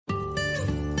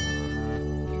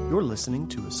You're listening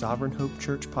to a Sovereign Hope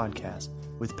Church podcast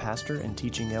with pastor and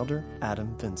teaching elder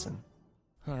Adam Vinson.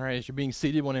 All right, as you're being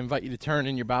seated, I want to invite you to turn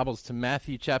in your Bibles to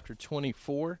Matthew chapter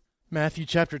 24. Matthew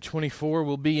chapter 24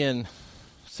 will be in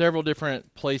several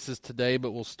different places today,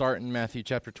 but we'll start in Matthew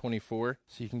chapter 24,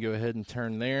 so you can go ahead and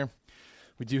turn there.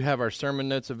 We do have our sermon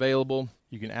notes available.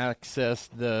 You can access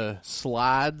the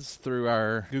slides through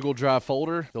our Google Drive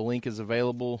folder. The link is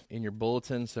available in your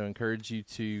bulletin, so I encourage you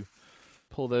to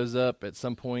pull those up at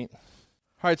some point.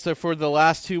 All right, so for the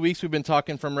last 2 weeks, we've been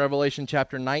talking from Revelation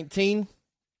chapter 19,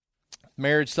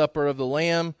 marriage supper of the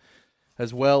Lamb,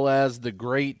 as well as the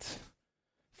great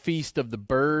feast of the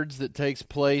birds that takes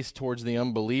place towards the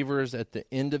unbelievers at the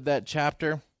end of that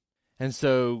chapter. And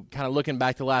so kind of looking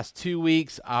back the last 2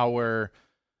 weeks, our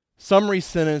summary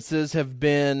sentences have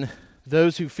been,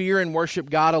 those who fear and worship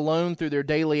God alone through their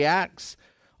daily acts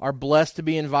are blessed to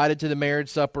be invited to the marriage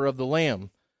supper of the Lamb.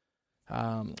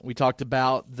 We talked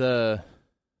about the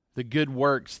good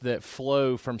works that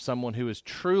flow from someone who is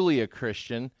truly a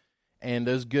Christian, and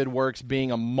those good works being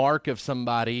a mark of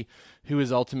somebody who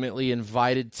is ultimately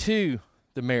invited to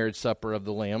the marriage supper of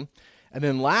the Lamb. And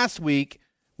then last week,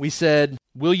 we said,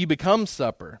 will you become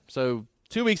supper? So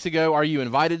 2 weeks ago, are you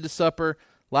invited to supper?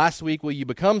 Last week, will you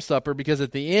become supper? Because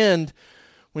at the end,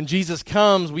 when Jesus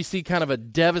comes, we see kind of a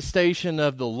devastation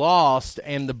of the lost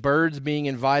and the birds being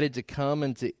invited to come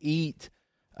and to eat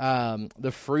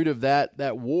the fruit of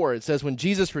that war. It says, when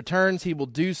Jesus returns, he will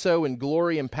do so in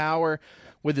glory and power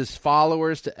with his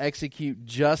followers to execute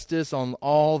justice on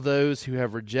all those who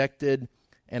have rejected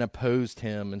and opposed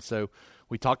him. And so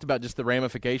we talked about just the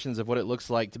ramifications of what it looks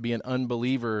like to be an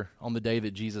unbeliever on the day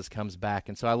that Jesus comes back.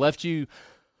 And so I left you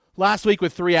last week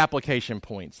with 3 application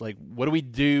points. Like, what do we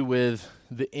do with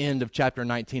the end of chapter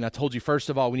 19? I told you, first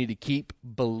of all, we need to keep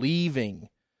believing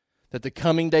that the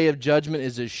coming day of judgment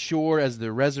is as sure as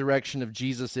the resurrection of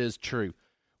Jesus is true.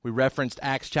 We referenced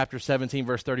Acts chapter 17,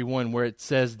 verse 31, where it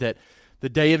says that the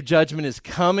day of judgment is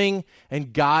coming,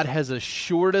 and God has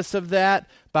assured us of that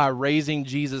by raising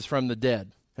Jesus from the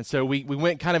dead. And so we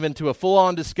went kind of into a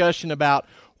full-on discussion about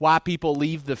why people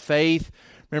leave the faith.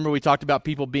 Remember, we talked about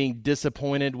people being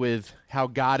disappointed with how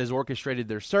God has orchestrated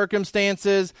their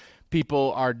circumstances.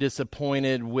 People are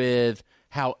disappointed with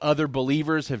how other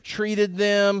believers have treated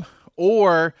them,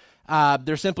 or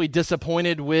they're simply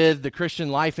disappointed with the Christian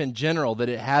life in general, that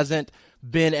it hasn't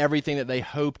been everything that they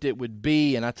hoped it would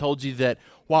be. And I told you that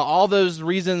while all those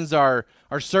reasons are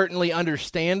certainly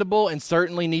understandable and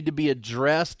certainly need to be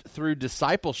addressed through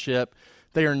discipleship,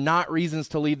 they are not reasons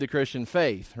to leave the Christian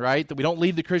faith, right? That we don't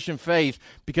leave the Christian faith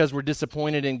because we're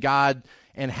disappointed in God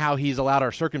and how he's allowed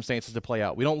our circumstances to play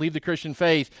out. We don't leave the Christian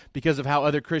faith because of how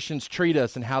other Christians treat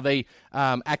us and how they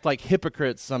act like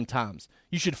hypocrites sometimes.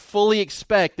 You should fully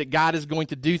expect that God is going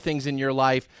to do things in your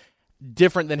life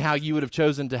different than how you would have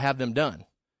chosen to have them done,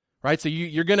 right? So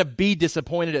you're going to be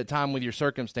disappointed at times with your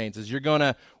circumstances. You're going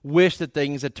to wish that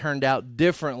things had turned out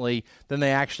differently than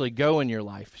they actually go in your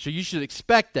life. So you should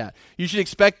expect that. You should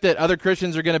expect that other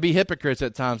Christians are going to be hypocrites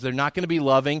at times. They're not going to be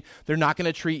loving. They're not going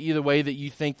to treat you the way that you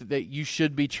think that you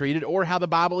should be treated, or how the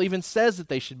Bible even says that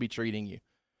they should be treating you,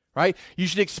 right? You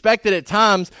should expect that at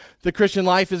times the Christian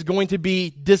life is going to be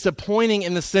disappointing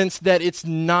in the sense that it's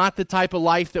not the type of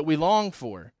life that we long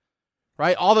for,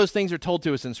 right? All those things are told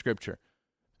to us in Scripture.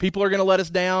 People are going to let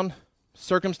us down.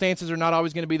 Circumstances are not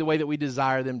always going to be the way that we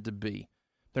desire them to be.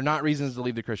 They're not reasons to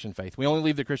leave the Christian faith. We only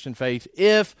leave the Christian faith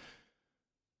if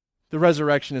the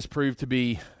resurrection is proved to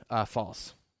be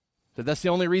false. That's the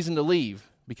only reason to leave.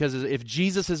 Because if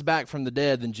Jesus is back from the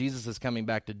dead, then Jesus is coming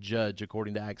back to judge,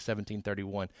 according to Acts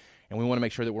 17:31. And we want to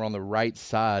make sure that we're on the right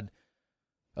side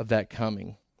of that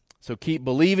coming. So keep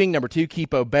believing. Number 2,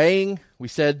 keep obeying. We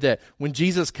said that when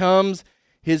Jesus comes,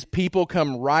 his people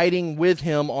come riding with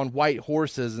him on white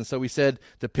horses. And so we said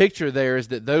the picture there is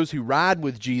that those who ride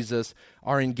with Jesus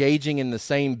are engaging in the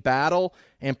same battle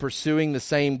and pursuing the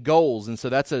same goals. And so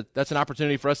that's an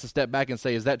opportunity for us to step back and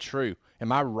say, is that true?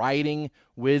 Am I riding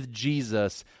with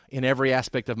Jesus in every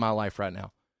aspect of my life right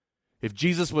now? If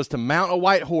Jesus was to mount a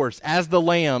white horse as the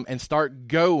Lamb and start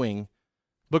going,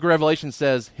 Book of Revelation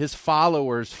says his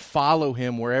followers follow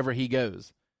him wherever he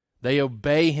goes. They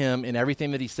obey him in everything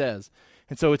that he says.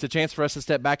 And so it's a chance for us to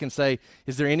step back and say,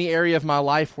 is there any area of my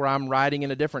life where I'm riding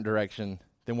in a different direction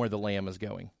than where the Lamb is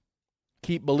going?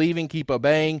 Keep believing, keep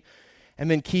obeying, and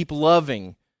then keep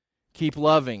loving. Keep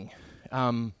loving.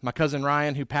 My cousin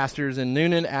Ryan, who pastors in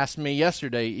Noonan, asked me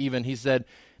yesterday even, he said,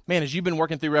 man, as you've been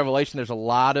working through Revelation, there's a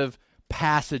lot of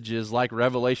passages like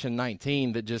Revelation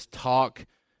 19 that just talk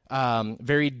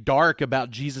very dark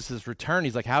about Jesus' return.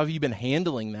 He's like, how have you been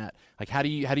handling that? Like, how do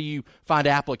you find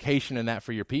application in that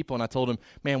for your people? And I told him,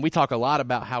 man, we talk a lot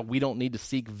about how we don't need to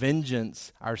seek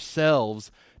vengeance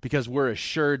ourselves because we're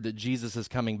assured that Jesus is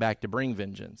coming back to bring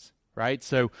vengeance, right?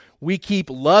 So we keep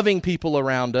loving people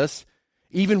around us.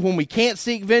 Even when we can't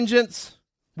seek vengeance,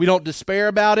 we don't despair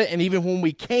about it. And even when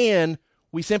we can,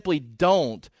 we simply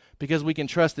don't, because we can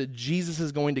trust that Jesus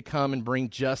is going to come and bring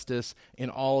justice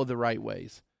in all of the right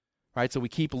ways. Right? So we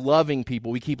keep loving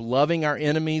people. We keep loving our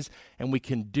enemies, and we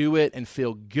can do it and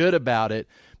feel good about it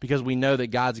because we know that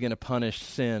God's going to punish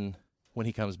sin when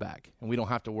he comes back. And we don't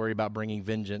have to worry about bringing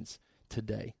vengeance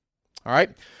today. All right?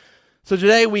 So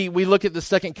today we look at the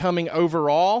second coming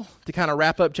overall to kind of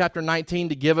wrap up chapter 19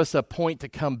 to give us a point to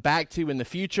come back to in the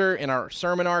future in our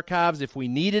sermon archives if we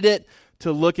needed it,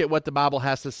 to look at what the Bible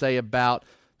has to say about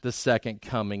the second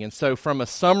coming. And so from a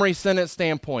summary sentence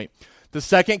standpoint, the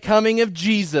second coming of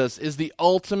Jesus is the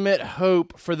ultimate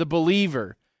hope for the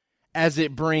believer as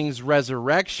it brings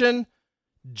resurrection,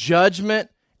 judgment,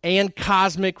 and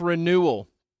cosmic renewal.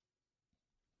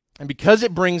 And because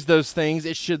it brings those things,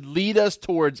 it should lead us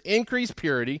towards increased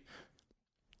purity,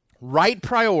 right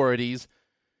priorities,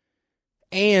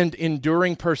 and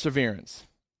enduring perseverance.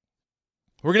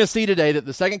 We're going to see today that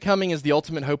the second coming is the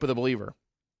ultimate hope of the believer.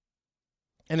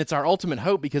 And it's our ultimate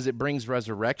hope because it brings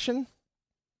resurrection,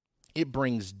 it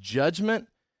brings judgment,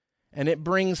 and it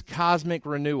brings cosmic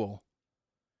renewal.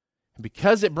 And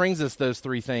because it brings us those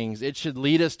three things, it should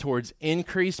lead us towards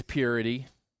increased purity,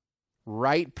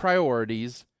 right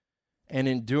priorities, and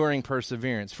enduring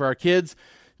perseverance. For our kids,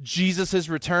 Jesus'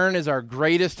 return is our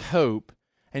greatest hope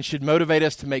and should motivate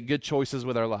us to make good choices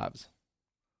with our lives.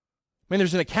 I mean,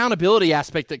 there's an accountability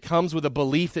aspect that comes with a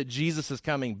belief that Jesus is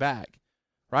coming back,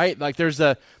 right? Like there's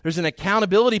an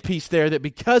accountability piece there that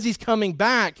because he's coming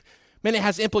back, man, it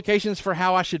has implications for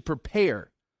how I should prepare.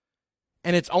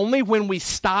 And it's only when we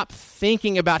stop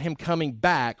thinking about him coming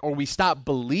back or we stop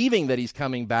believing that he's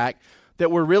coming back that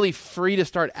we're really free to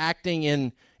start acting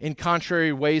in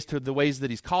contrary ways to the ways that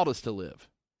he's called us to live,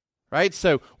 right?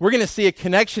 So we're going to see a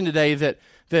connection today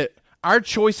that our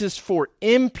choices for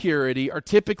impurity are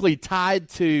typically tied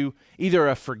to either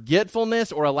a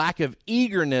forgetfulness or a lack of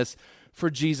eagerness for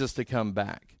Jesus to come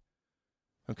back,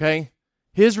 okay?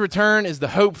 His return is the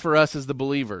hope for us as the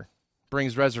believer.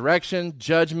 Brings resurrection,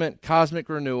 judgment, cosmic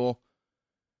renewal,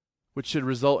 which should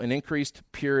result in increased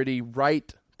purity,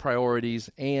 right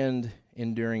priorities, and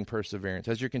enduring perseverance.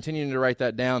 As you're continuing to write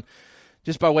that down,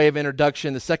 just by way of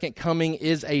introduction, the second coming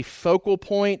is a focal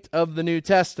point of the New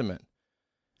Testament.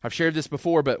 I've shared this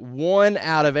before, but 1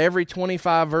 out of every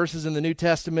 25 verses in the New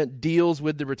Testament deals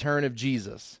with the return of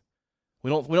Jesus. We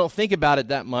don't think about it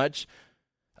that much.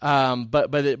 But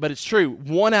it's true.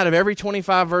 1 out of every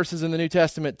 25 verses in the New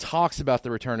Testament talks about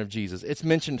the return of Jesus. It's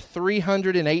mentioned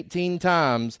 318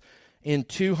 times in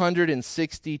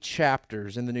 260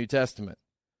 chapters in the New Testament.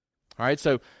 All right,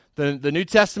 so the New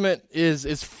Testament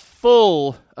is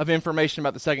full of information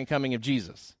about the second coming of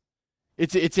Jesus.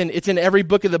 It's in every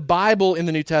book of the Bible in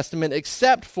the New Testament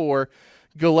except for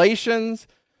Galatians,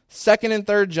 2nd and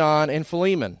 3rd John, and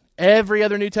Philemon. Every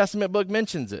other New Testament book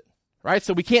mentions it. Right?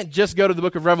 So we can't just go to the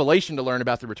book of Revelation to learn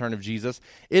about the return of Jesus.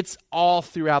 It's all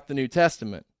throughout the New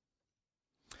Testament.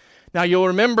 Now, you'll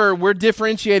remember we're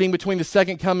differentiating between the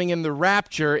second coming and the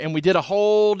rapture, and we did a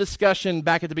whole discussion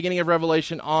back at the beginning of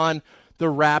Revelation on the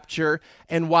rapture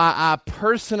and why I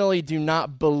personally do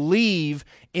not believe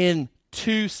in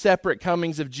two separate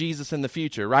comings of Jesus in the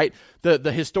future, right?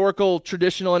 The historical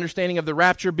traditional understanding of the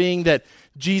rapture being that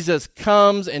Jesus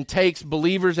comes and takes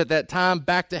believers at that time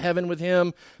back to heaven with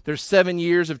him. There's 7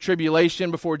 years of tribulation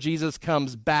before Jesus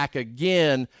comes back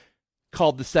again,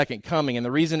 called the second coming. And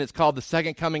the reason it's called the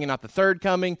second coming and not the third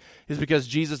coming is because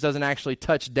Jesus doesn't actually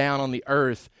touch down on the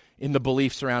earth in the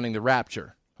belief surrounding the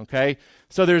rapture, okay?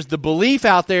 So there's the belief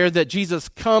out there that Jesus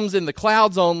comes in the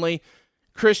clouds only.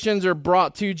 Christians are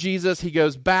brought to Jesus. He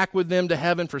goes back with them to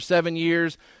heaven for 7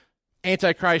 years.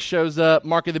 Antichrist shows up.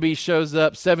 Mark of the Beast shows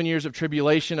up. 7 years of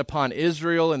tribulation upon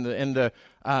Israel and the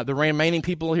remaining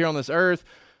people here on this earth.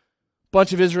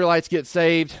 Bunch of Israelites get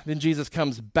saved. Then Jesus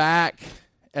comes back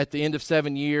at the end of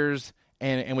 7 years,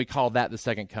 and we call that the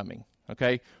second coming.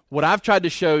 Okay? What I've tried to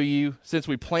show you since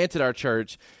we planted our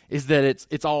church is that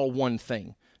it's all one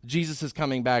thing. Jesus is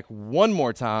coming back one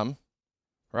more time,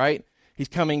 right? He's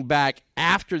coming back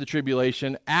after the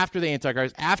tribulation, after the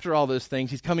Antichrist, after all those things.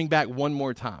 He's coming back one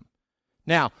more time.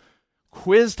 Now,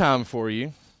 quiz time for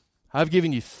you. I've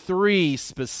given you 3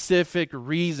 specific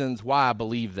reasons why I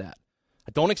believe that.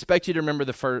 I don't expect you to remember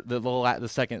the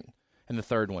second and the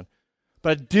third one.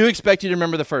 But I do expect you to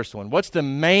remember the first one. What's the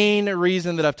main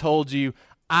reason that I've told you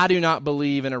I do not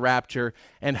believe in a rapture,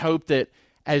 and hope that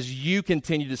as you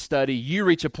continue to study, you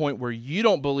reach a point where you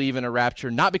don't believe in a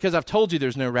rapture, not because I've told you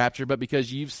there's no rapture, but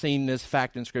because you've seen this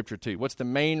fact in Scripture too. What's the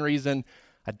main reason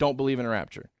I don't believe in a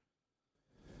rapture?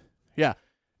 Yeah,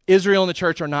 Israel and the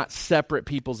church are not separate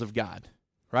peoples of God,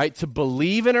 right? To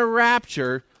believe in a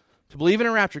rapture,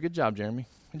 good job, Jeremy,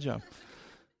 good job.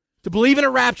 To believe in a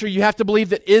rapture, you have to believe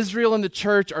that Israel and the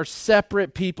church are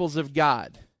separate peoples of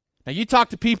God. Now, you talk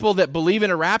to people that believe in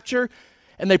a rapture,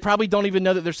 and they probably don't even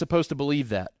know that they're supposed to believe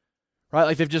that, right?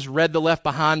 Like they've just read the Left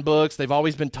Behind books. They've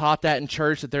always been taught that in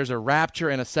church, that there's a rapture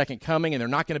and a second coming, and they're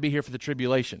not going to be here for the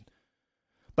tribulation.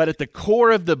 But at the core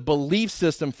of the belief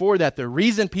system for that, the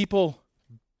reason people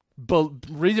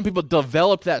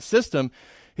developed that system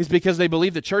is because they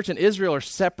believe the church and Israel are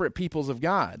separate peoples of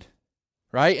God.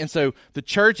 Right? And so the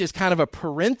church is kind of a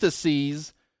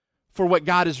parenthesis for what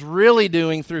God is really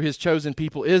doing through his chosen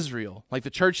people, Israel. Like the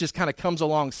church just kind of comes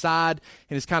alongside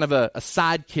and is kind of a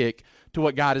sidekick to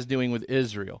what God is doing with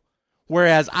Israel.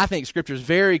 Whereas I think Scripture is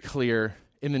very clear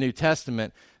in the New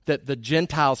Testament that the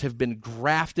Gentiles have been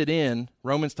grafted in.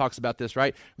 Romans talks about this,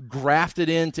 right? Grafted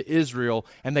into Israel,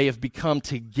 and they have become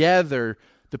together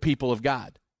the people of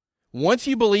God. Once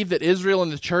you believe that Israel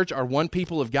and the church are one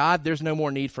people of God, there's no more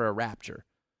need for a rapture.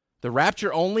 The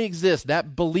rapture only exists,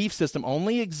 that belief system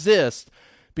only exists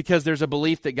because there's a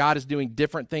belief that God is doing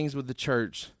different things with the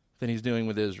church than he's doing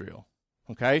with Israel.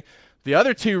 Okay? The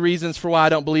other two reasons for why I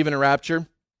don't believe in a rapture,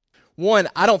 one,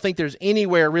 I don't think there's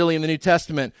anywhere really in the New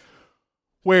Testament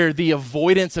where the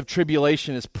avoidance of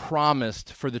tribulation is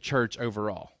promised for the church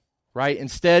overall. Right?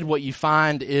 Instead, what you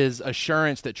find is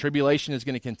assurance that tribulation is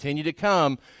going to continue to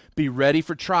come. Be ready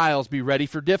for trials. Be ready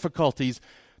for difficulties.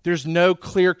 There's no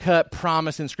clear-cut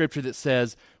promise in Scripture that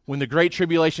says, when the great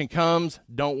tribulation comes,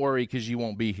 don't worry because you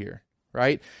won't be here.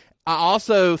 Right? I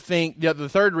also think the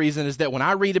third reason is that when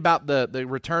I read about the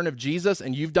return of Jesus,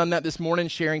 and you've done that this morning,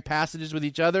 sharing passages with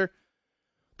each other,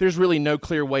 there's really no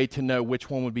clear way to know which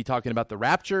one would be talking about the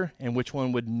rapture and which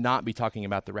one would not be talking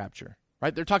about the rapture.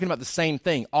 Right? They're talking about the same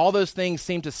thing. All those things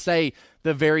seem to say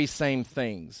the very same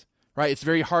things. Right? It's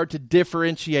very hard to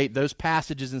differentiate those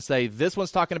passages and say, this one's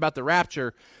talking about the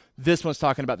rapture, this one's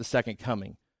talking about the second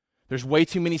coming. There's way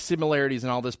too many similarities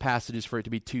in all those passages for it to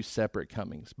be two separate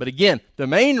comings. But again, the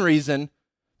main reason,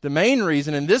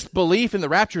 and this belief in the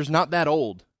rapture is not that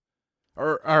old.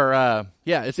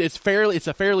 It's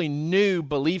a fairly new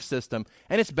belief system,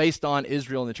 and it's based on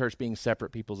Israel and the church being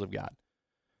separate peoples of God.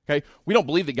 Okay, we don't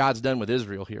believe that God's done with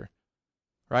Israel here,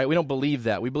 right? We don't believe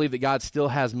that. We believe that God still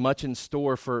has much in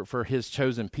store for his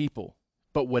chosen people.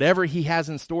 But whatever he has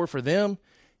in store for them,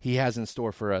 he has in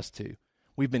store for us too.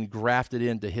 We've been grafted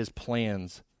into his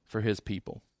plans for his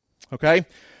people. Okay?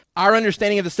 Our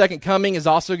understanding of the second coming is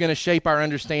also going to shape our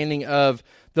understanding of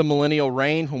the millennial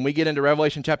reign. When we get into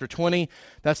Revelation chapter 20,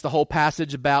 that's the whole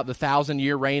passage about the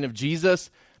 1,000-year reign of Jesus.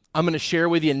 I'm going to share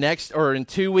with you in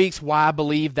 2 weeks why I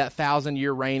believe that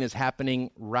 1,000-year reign is happening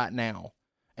right now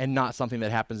and not something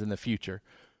that happens in the future.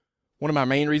 One of my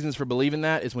main reasons for believing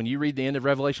that is when you read the end of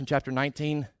Revelation chapter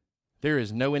 19, there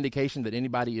is no indication that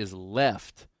anybody is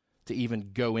left to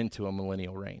even go into a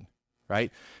millennial reign,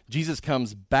 right? Jesus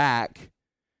comes back.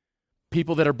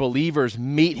 People that are believers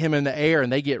meet him in the air and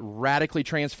they get radically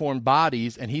transformed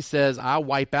bodies, and he says, I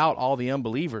wipe out all the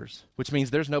unbelievers, which means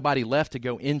there's nobody left to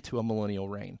go into a millennial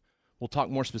reign. We'll talk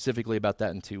more specifically about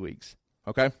that in 2 weeks,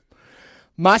 okay?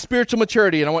 My spiritual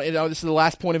maturity, and this is the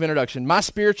last point of introduction, my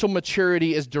spiritual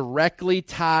maturity is directly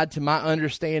tied to my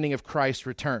understanding of Christ's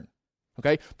return,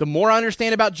 okay? The more I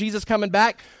understand about Jesus coming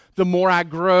back, the more I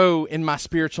grow in my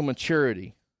spiritual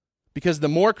maturity. Because the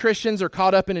more Christians are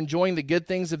caught up in enjoying the good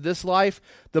things of this life,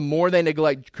 the more they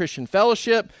neglect Christian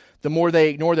fellowship, the more they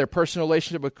ignore their personal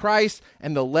relationship with Christ,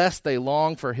 and the less they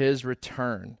long for his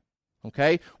return.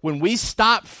 Okay? When we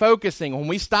stop focusing, when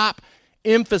we stop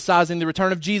emphasizing the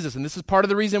return of Jesus, and this is part of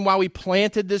the reason why we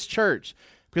planted this church,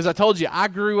 because I told you, I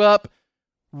grew up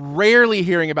rarely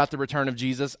hearing about the return of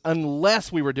Jesus unless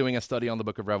we were doing a study on the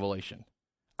book of Revelation.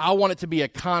 I want it to be a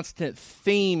constant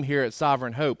theme here at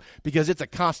Sovereign Hope because it's a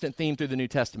constant theme through the New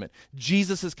Testament.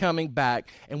 Jesus is coming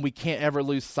back, and we can't ever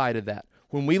lose sight of that.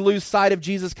 When we lose sight of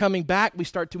Jesus coming back, we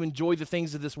start to enjoy the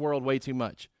things of this world way too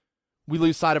much. We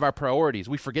lose sight of our priorities.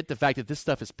 We forget the fact that this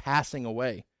stuff is passing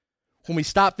away. When we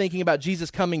stop thinking about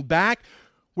Jesus coming back,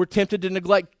 we're tempted to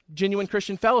neglect genuine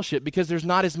Christian fellowship because there's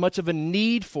not as much of a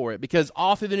need for it. Because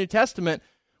all through the New Testament,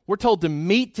 we're told to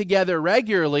meet together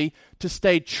regularly to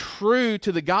stay true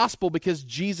to the gospel because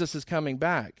Jesus is coming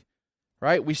back,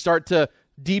 right? We start to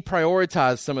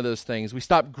deprioritize some of those things. We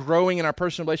stop growing in our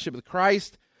personal relationship with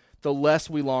Christ, the less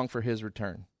we long for his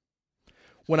return.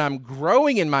 When I'm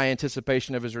growing in my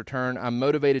anticipation of his return, I'm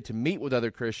motivated to meet with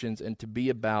other Christians and to be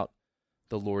about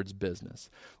the Lord's business.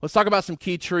 Let's talk about some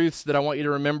key truths that I want you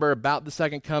to remember about the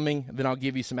second coming, then I'll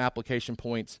give you some application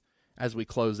points as we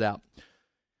close out.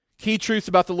 Key truths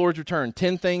about the Lord's return.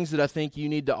 10 things that I think you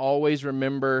need to always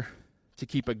remember to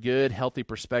keep a good, healthy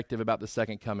perspective about the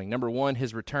second coming. Number 1,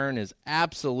 his return is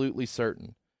absolutely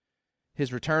certain.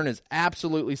 His return is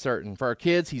absolutely certain. For our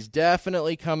kids, he's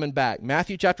definitely coming back.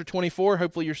 Matthew chapter 24,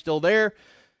 hopefully you're still there.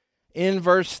 In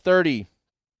verse 30,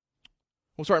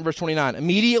 we'll start in verse 29.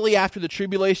 Immediately after the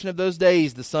tribulation of those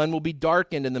days, the sun will be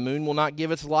darkened, and the moon will not give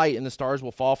its light, and the stars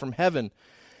will fall from heaven,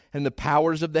 and the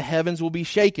powers of the heavens will be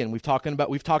shaken. We've talked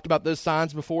about those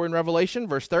signs before in Revelation.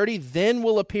 Verse 30, then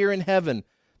will appear in heaven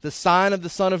the sign of the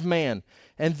Son of Man,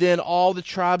 and then all the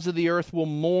tribes of the earth will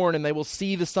mourn, and they will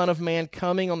see the Son of Man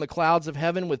coming on the clouds of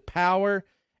heaven with power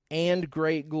and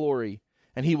great glory.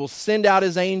 And he will send out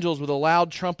his angels with a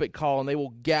loud trumpet call, and they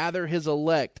will gather his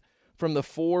elect from the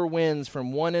four winds,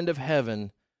 from one end of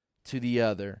heaven to the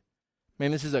other.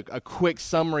 Man, this is a quick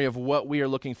summary of what we are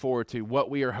looking forward to, what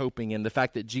we are hoping in, the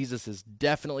fact that Jesus is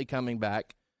definitely coming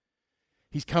back.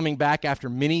 He's coming back after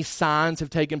many signs have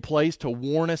taken place to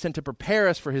warn us and to prepare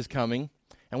us for his coming.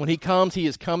 And when he comes, he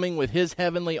is coming with his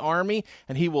heavenly army,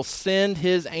 and he will send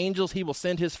his angels, he will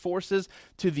send his forces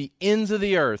to the ends of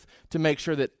the earth to make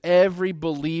sure that every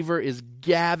believer is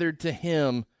gathered to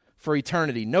him for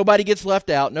eternity. Nobody gets left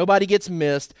out, nobody gets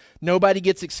missed, nobody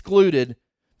gets excluded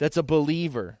that's a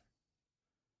believer.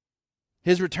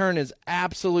 His return is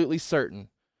absolutely certain.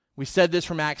 We said this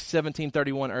from Acts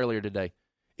 17:31 earlier today.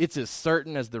 It's as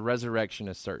certain as the resurrection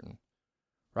is certain,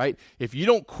 right? If you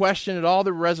don't question at all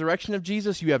the resurrection of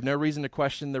Jesus, you have no reason to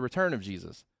question the return of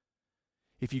Jesus.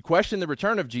 If you question the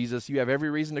return of Jesus, you have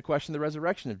every reason to question the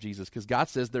resurrection of Jesus, because God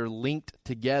says they're linked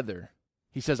together.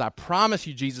 He says, I promise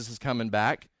you Jesus is coming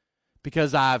back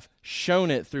because I've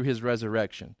shown it through his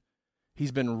resurrection.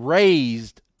 He's been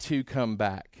raised to come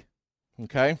back,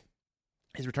 okay?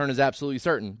 His return is absolutely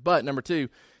certain. But number 2,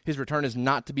 his return is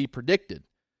not to be predicted.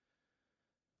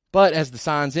 But as the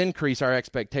signs increase, our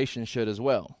expectations should as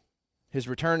well. His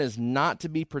return is not to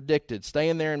be predicted. Stay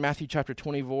in there in Matthew chapter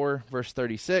 24, verse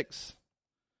 36.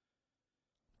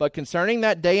 But concerning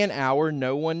that day and hour,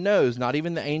 no one knows, not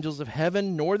even the angels of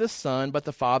heaven, nor the Son, but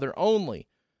the Father only.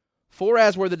 For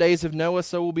as were the days of Noah,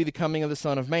 so will be the coming of the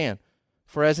Son of Man.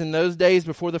 For as in those days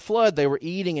before the flood, they were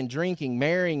eating and drinking,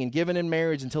 marrying and giving in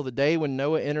marriage until the day when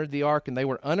Noah entered the ark, and they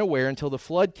were unaware until the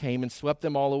flood came and swept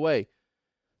them all away.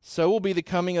 So will be the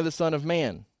coming of the Son of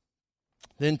Man.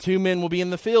 Then 2 men will be in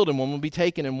the field, and one will be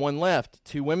taken and one left.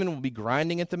 2 women will be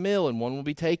grinding at the mill, and one will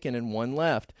be taken and one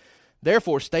left.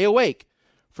 Therefore stay awake,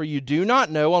 for you do not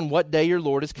know on what day your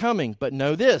Lord is coming. But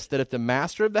know this, that if the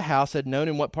master of the house had known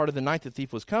in what part of the night the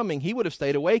thief was coming, he would have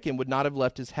stayed awake and would not have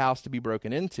left his house to be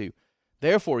broken into.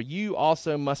 Therefore you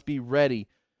also must be ready,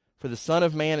 for the Son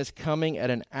of Man is coming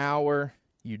at an hour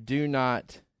you do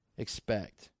not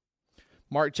expect.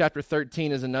 Mark chapter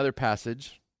 13 is another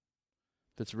passage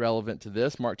that's relevant to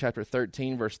this. Mark chapter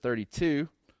 13, verse 32.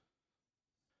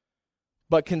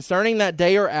 But concerning that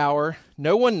day or hour,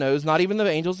 no one knows, not even the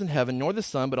angels in heaven, nor the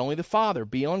Son, but only the Father.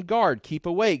 Be on guard, keep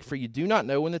awake, for you do not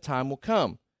know when the time will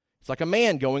come. It's like a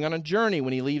man going on a journey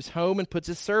when he leaves home and puts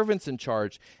his servants in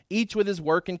charge, each with his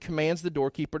work, and commands the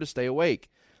doorkeeper to stay awake.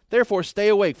 Therefore stay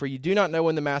awake, for you do not know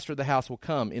when the master of the house will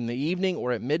come, in the evening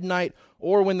or at midnight,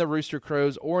 or when the rooster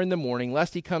crows, or in the morning,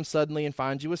 lest he come suddenly and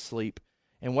find you asleep.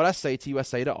 And what I say to you, I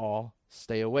say to all,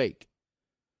 stay awake.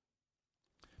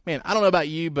 Man, I don't know about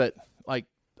you, but like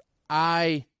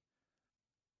when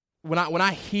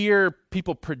I hear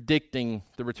people predicting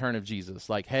the return of Jesus,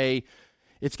 like, hey,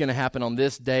 it's going to happen on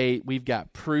this date, we've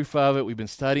got proof of it, we've been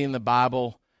studying the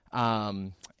Bible,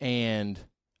 and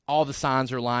all the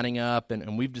signs are lining up,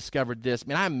 and we've discovered this.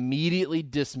 I immediately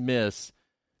dismiss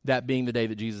that being the day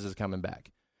that Jesus is coming back.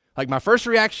 Like, my first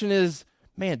reaction is,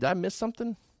 man, did I miss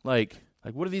something? Like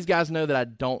what do these guys know that I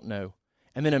don't know?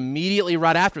 And then immediately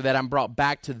right after that, I'm brought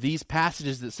back to these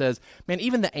passages that says, man,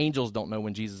 even the angels don't know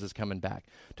when Jesus is coming back.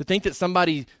 To think that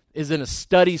somebody is in a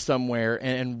study somewhere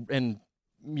and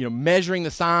you know, measuring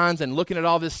the signs and looking at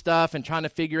all this stuff and trying to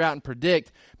figure out and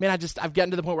predict, man, I've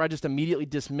gotten to the point where I just immediately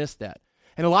dismiss that.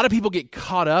 And a lot of people get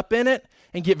caught up in it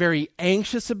and get very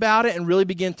anxious about it and really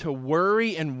begin to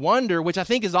worry and wonder, which I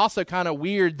think is also kind of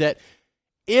weird, that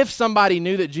if somebody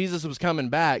knew that Jesus was coming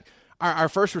back, our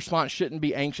first response shouldn't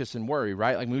be anxious and worry,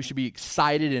 right? Like, we should be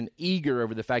excited and eager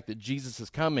over the fact that Jesus is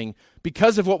coming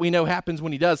because of what we know happens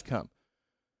when he does come.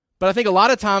 But I think a lot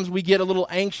of times we get a little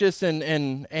anxious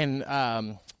and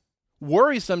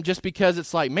worrisome just because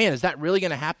it's like, man, is that really going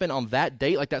to happen on that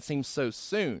date? Like, that seems so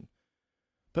soon.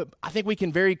 But I think we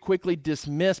can very quickly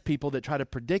dismiss people that try to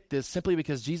predict this simply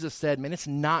because Jesus said, man, it's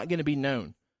not going to be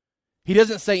known. He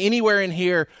doesn't say anywhere in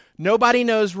here, nobody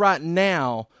knows right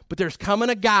now, but there's coming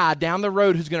a guy down the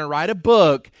road who's going to write a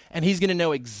book, and he's going to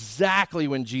know exactly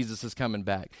when Jesus is coming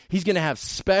back. He's going to have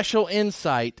special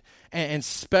insight and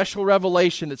special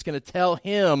revelation that's going to tell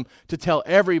him to tell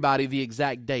everybody the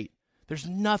exact date. There's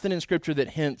nothing in Scripture that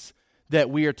hints that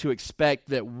we are to expect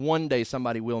that one day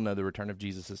somebody will know the return of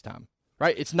Jesus' time,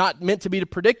 right? It's not meant to be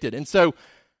predicted. And so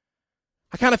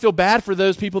I kind of feel bad for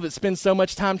those people that spend so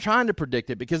much time trying to predict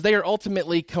it because they are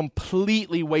ultimately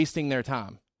completely wasting their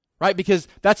time, right? Because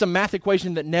that's a math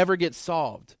equation that never gets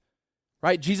solved,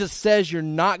 right? Jesus says you're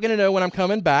not going to know when I'm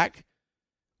coming back,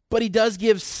 but he does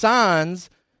give signs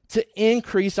to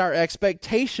increase our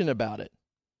expectation about it.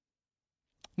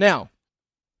 Now,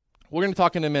 we're going to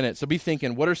talk in a minute, so be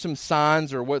thinking, what are some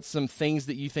signs or what's some things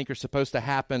that you think are supposed to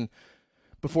happen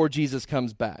before Jesus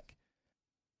comes back?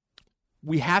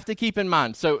 We have to keep in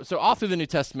mind, so all through the New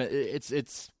Testament,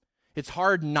 it's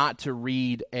hard not to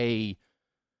read a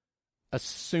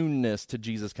soonness to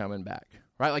Jesus coming back,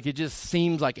 right? Like, it just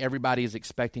seems like everybody is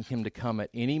expecting him to come at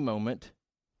any moment.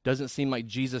 Doesn't seem like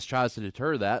Jesus tries to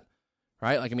deter that,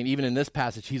 right? Like, I mean, even in this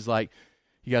passage, he's like,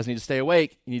 you guys need to stay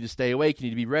awake. You need to stay awake. You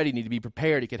need to be ready. You need to be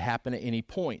prepared. It could happen at any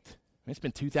point. I mean, it's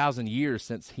been 2,000 years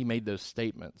since he made those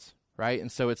statements, right?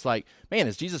 And so it's like, man,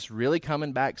 is Jesus really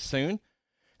coming back soon?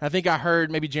 I think I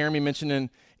heard maybe Jeremy mention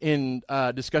in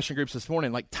discussion groups this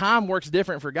morning, like, time works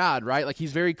different for God, right? Like,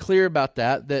 he's very clear about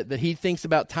that he thinks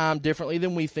about time differently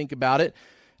than we think about it.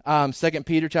 2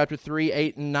 Peter chapter 3,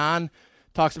 8 and 9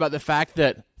 talks about the fact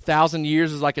that 1,000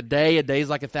 years is like a day is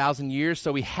like 1,000 years.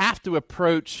 So we have to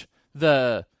approach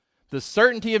the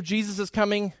certainty of Jesus'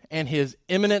 coming and his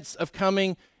imminence of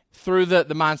coming through the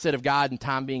mindset of God and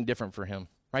time being different for him,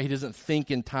 right? He doesn't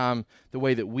think in time the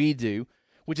way that we do.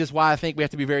 Which is why I think we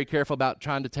have to be very careful about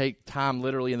trying to take time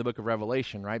literally in the book of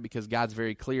Revelation, right? Because God's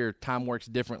very clear, time works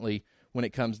differently when it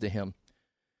comes to him.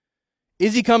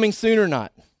 Is he coming soon or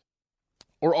not?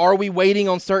 Or are we waiting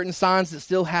on certain signs that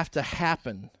still have to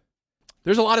happen?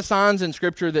 There's a lot of signs in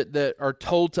Scripture that are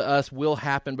told to us will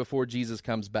happen before Jesus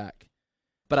comes back.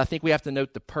 But I think we have to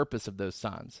note the purpose of those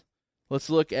signs. Let's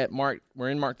look at Mark.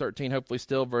 We're in Mark 13, hopefully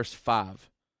still, verse 5.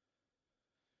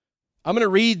 I'm going to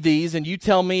read these, and you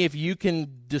tell me if you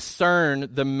can discern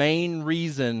the main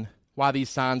reason why these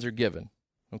signs are given,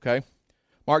 okay?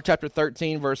 Mark chapter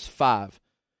 13, verse 5.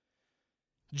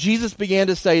 Jesus began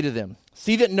to say to them,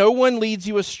 "See that no one leads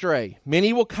you astray.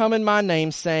 Many will come in my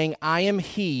name, saying, 'I am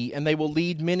he,' and they will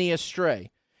lead many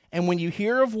astray. And when you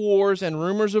hear of wars and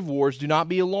rumors of wars, do not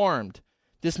be alarmed.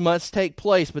 This must take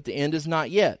place, but the end is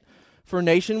not yet. For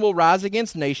nation will rise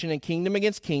against nation and kingdom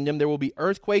against kingdom. There will be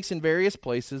earthquakes in various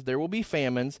places. There will be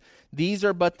famines. These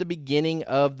are but the beginning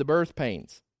of the birth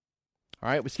pains." All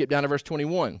right, we skip down to verse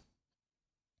 21.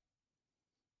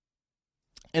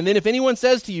 "And then if anyone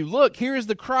says to you, 'Look, here is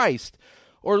the Christ,'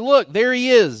 or 'Look, there he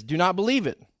is,' do not believe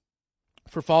it.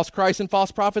 For false Christs and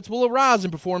false prophets will arise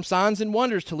and perform signs and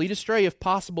wonders to lead astray, if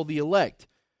possible, the elect.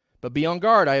 But be on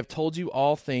guard. I have told you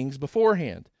all things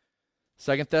beforehand."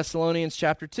 2 Thessalonians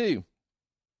chapter 2.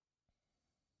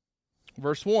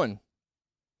 Verse 1,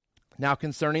 "Now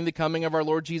concerning the coming of our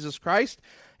Lord Jesus Christ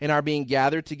and our being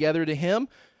gathered together to him,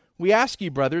 we ask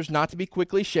you, brothers, not to be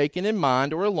quickly shaken in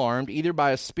mind or alarmed, either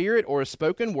by a spirit or a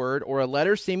spoken word or a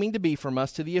letter seeming to be from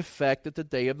us to the effect that the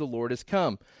day of the Lord is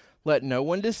come. Let no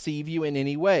one deceive you in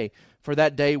any way, for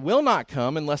that day will not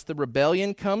come unless the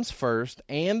rebellion comes first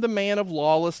and the man of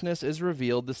lawlessness is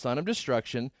revealed, the son of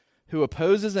destruction, who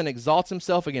opposes and exalts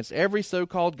himself against every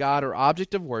so-called God or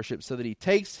object of worship, so that he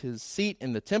takes his seat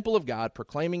in the temple of God,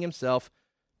 proclaiming himself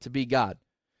to be God."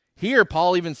 Here,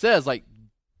 Paul even says, like,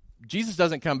 Jesus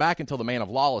doesn't come back until the man of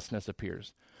lawlessness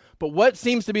appears. But what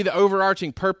seems to be the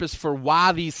overarching purpose for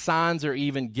why these signs are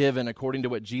even given, according to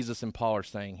what Jesus and Paul are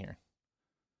saying here?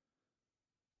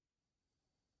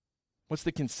 What's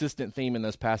the consistent theme in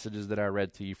those passages that I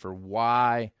read to you for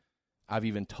why I've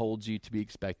even told you to be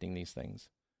expecting these things?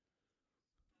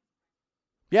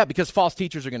 Yeah, because false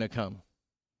teachers are going to come.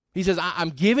 He says, I'm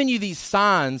giving you these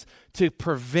signs to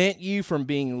prevent you from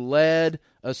being led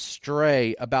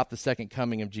astray about the second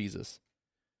coming of Jesus.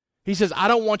 He says, I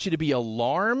don't want you to be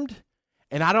alarmed,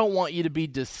 and I don't want you to be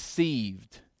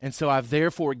deceived. And so I've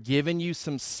therefore given you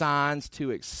some signs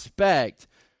to expect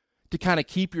to kind of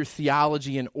keep your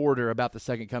theology in order about the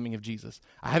second coming of Jesus.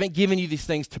 I haven't given you these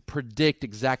things to predict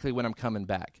exactly when I'm coming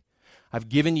back. I've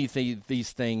given you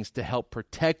these things to help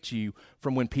protect you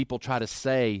from when people try to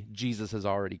say Jesus has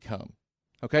already come.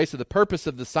 Okay, so the purpose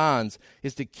of the signs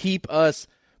is to keep us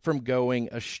from going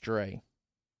astray.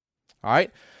 All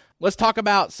right, let's talk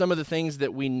about some of the things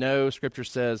that we know Scripture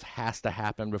says has to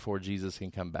happen before Jesus can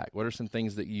come back. What are some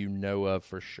things that you know of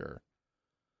for sure?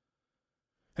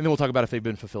 And then we'll talk about if they've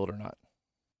been fulfilled or not.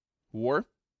 War,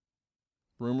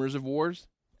 rumors of wars,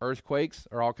 earthquakes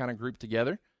are all kind of grouped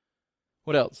together.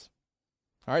 What else?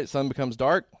 All right, sun becomes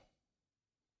dark.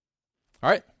 All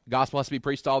right, gospel has to be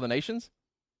preached to all the nations.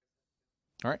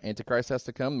 All right, Antichrist has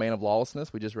to come, man of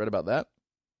lawlessness. We just read about that.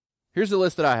 Here's the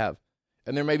list that I have.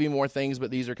 And there may be more things,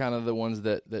 but these are kind of the ones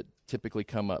that typically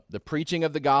come up. The preaching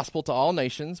of the gospel to all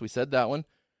nations. We said that one.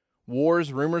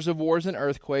 Wars, rumors of wars and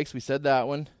earthquakes. We said that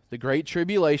one. The Great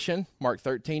Tribulation. Mark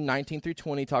 13, 19 through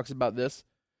 20 talks about this.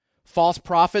 False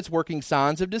prophets working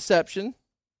signs of deception.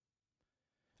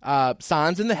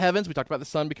 Signs in the heavens. We talked about the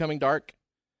sun becoming dark.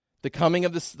 The coming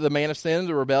of the man of sin,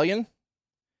 the rebellion.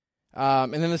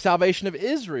 And then the salvation of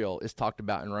Israel is talked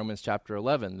about in Romans chapter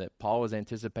 11, that Paul was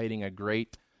anticipating a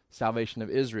great salvation of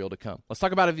Israel to come. Let's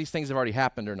talk about if these things have already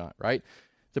happened or not, right?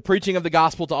 The preaching of the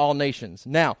gospel to all nations.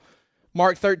 Now,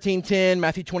 Mark 13:10,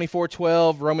 Matthew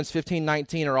 24:12, Romans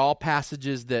 15:19 are all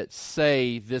passages that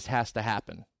say this has to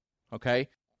happen, okay?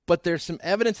 But there's some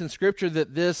evidence in Scripture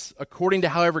that this, according to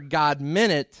however God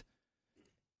meant it,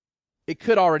 it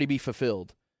could already be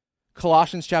fulfilled.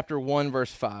 Colossians chapter 1,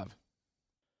 verse 5.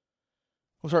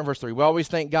 We'll start in verse 3. We always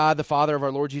thank God, the Father of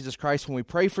our Lord Jesus Christ, when we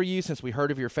pray for you, since we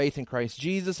heard of your faith in Christ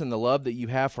Jesus and the love that you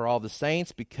have for all the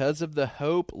saints, because of the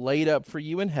hope laid up for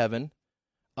you in heaven.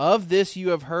 Of this you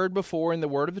have heard before in the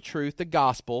word of the truth, the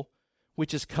gospel,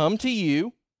 which has come to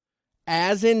you,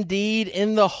 as indeed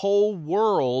in the whole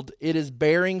world it is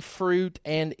bearing fruit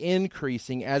and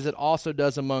increasing, as it also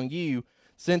does among you,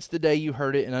 since the day you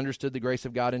heard it and understood the grace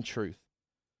of God in truth.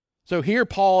 So here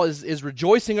Paul is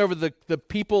rejoicing over the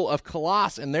people of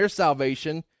Colossae and their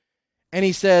salvation, and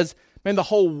he says, man, the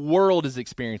whole world is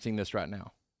experiencing this right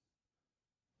now.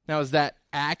 Now, is that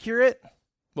accurate?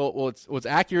 Well, it's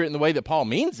accurate in the way that Paul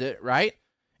means it, right?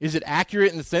 Is it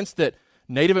accurate in the sense that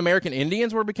Native American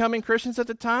Indians were becoming Christians at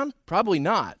the time? Probably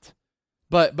not.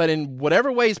 But in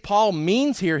whatever ways Paul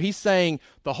means here, he's saying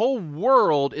the whole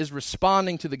world is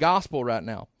responding to the gospel right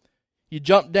now. You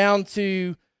jump down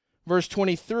to verse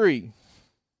 23.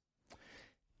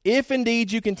 If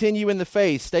indeed you continue in the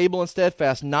faith, stable and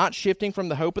steadfast, not shifting from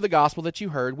the hope of the gospel that you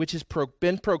heard, which has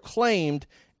been proclaimed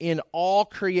in all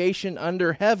creation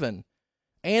under heaven,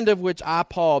 and of which I,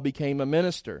 Paul, became a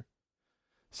minister.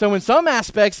 So in some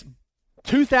aspects,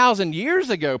 2,000 years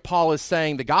ago, Paul is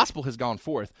saying the gospel has gone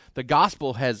forth. The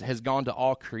gospel has gone to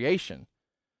all creation.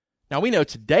 Now we know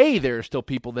today there are still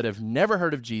people that have never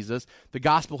heard of Jesus. The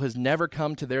gospel has never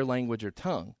come to their language or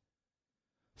tongue.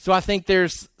 So I think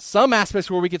there's some aspects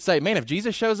where we could say, man, if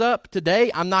Jesus shows up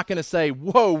today, I'm not going to say,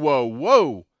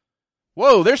 whoa,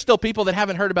 there's still people that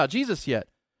haven't heard about Jesus yet.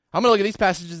 I'm going to look at these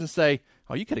passages and say,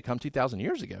 oh, you could have come 2,000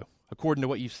 years ago, according to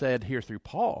what you've said here through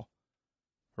Paul,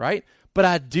 right? But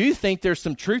I do think there's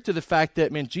some truth to the fact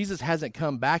that, man, Jesus hasn't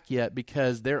come back yet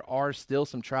because there are still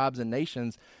some tribes and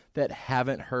nations that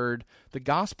haven't heard the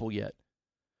gospel yet.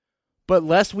 But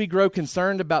lest we grow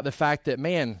concerned about the fact that,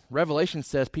 man, Revelation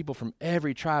says people from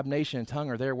every tribe, nation, and tongue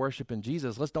are there worshiping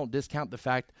Jesus, let's don't discount the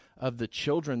fact of the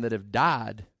children that have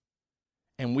died.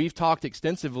 And we've talked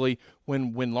extensively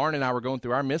when Lauren and I were going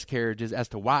through our miscarriages as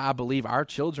to why I believe our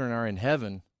children are in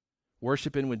heaven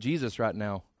worshiping with Jesus right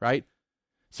now, right?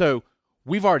 So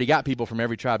we've already got people from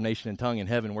every tribe, nation, and tongue in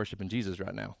heaven worshiping Jesus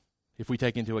right now, if we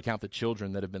take into account the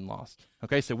children that have been lost.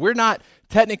 Okay, so we're not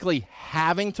technically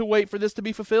having to wait for this to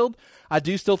be fulfilled. I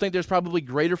do still think there's probably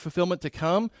greater fulfillment to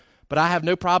come, but I have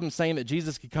no problem saying that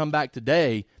Jesus could come back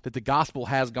today, that the gospel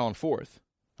has gone forth.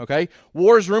 Okay,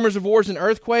 wars, rumors of wars, and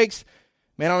earthquakes.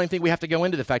 Man, I don't even think we have to go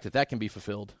into the fact that can be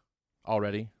fulfilled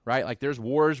already, right? Like there's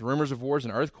wars, rumors of wars,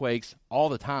 and earthquakes all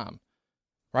the time,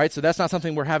 right? So that's not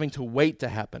something we're having to wait to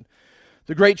happen.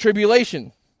 The Great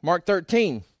Tribulation, Mark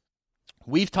 13.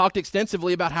 We've talked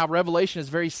extensively about how Revelation is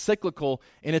very cyclical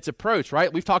in its approach,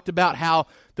 right? We've talked about how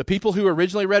the people who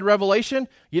originally read Revelation,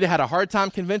 you'd have had a hard time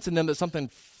convincing them that something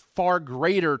far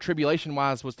greater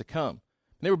tribulation-wise was to come.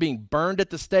 They were being burned at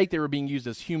the stake. They were being used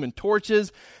as human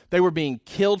torches. They were being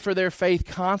killed for their faith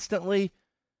constantly.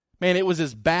 Man, it was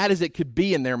as bad as it could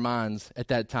be in their minds at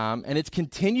that time, and it's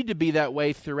continued to be that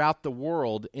way throughout the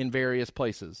world in various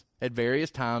places, at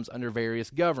various times, under various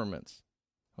governments.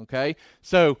 Okay?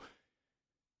 So,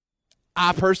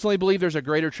 I personally believe there's a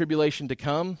greater tribulation to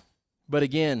come, but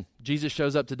again, Jesus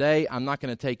shows up today. I'm not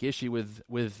going to take issue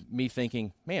with me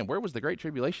thinking, man, where was the Great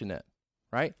Tribulation at?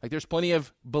 right? Like there's plenty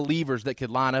of believers that could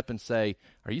line up and say,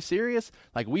 are you serious?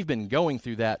 Like we've been going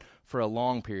through that for a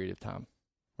long period of time,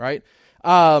 right?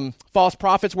 False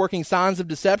prophets working signs of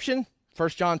deception. 1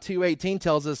 John 2:18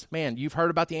 tells us, man, you've heard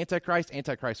about the Antichrist.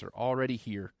 Antichrists are already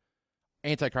here.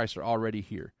 Antichrists are already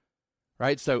here,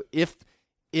 right? So if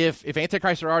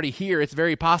Antichrists are already here, it's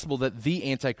very possible that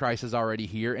the Antichrist is already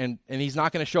here, and he's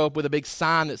not going to show up with a big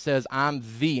sign that says, I'm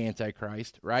the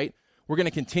Antichrist, right? We're going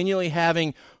to continually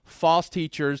having false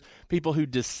teachers, people who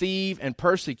deceive and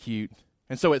persecute.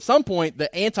 And so at some point,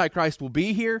 the Antichrist will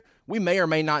be here. We may or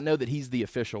may not know that he's the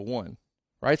official one,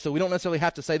 right? So we don't necessarily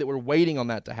have to say that we're waiting on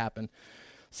that to happen.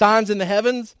 Signs in the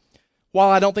heavens. While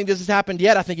I don't think this has happened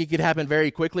yet, I think it could happen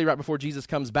very quickly right before Jesus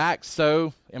comes back.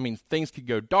 So, I mean, things could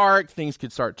go dark, things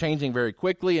could start changing very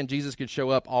quickly, and Jesus could show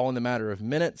up all in the matter of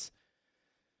minutes.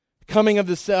 Coming of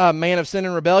this man of sin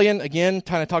and rebellion, again,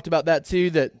 kind of talked about that too,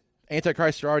 that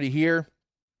Antichrists are already here,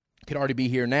 could already be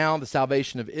here now. The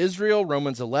salvation of Israel,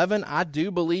 Romans 11. I do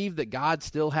believe that God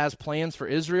still has plans for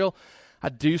Israel. I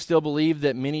do still believe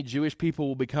that many Jewish people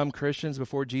will become Christians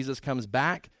before Jesus comes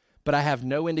back. But I have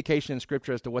no indication in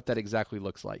Scripture as to what that exactly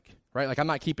looks like, right? Like I'm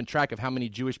not keeping track of how many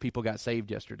Jewish people got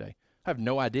saved yesterday. I have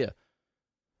no idea.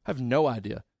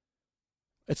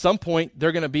 At some point, there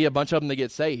are going to be a bunch of them that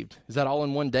get saved. Is that all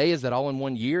in one day? Is that all in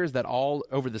 1 year? Is that all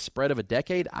over the spread of a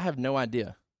decade? I have no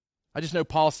idea. I just know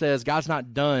Paul says God's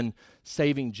not done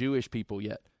saving Jewish people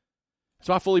yet.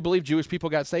 So I fully believe Jewish people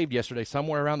got saved yesterday.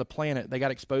 Somewhere around the planet, they got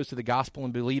exposed to the gospel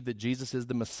and believed that Jesus is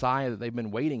the Messiah that they've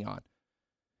been waiting on.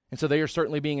 And so they are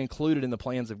certainly being included in the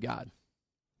plans of God.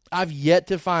 I've yet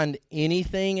to find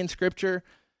anything in Scripture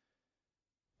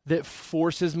that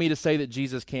forces me to say that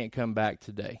Jesus can't come back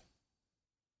today.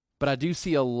 But I do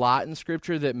see a lot in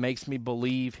Scripture that makes me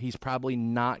believe he's probably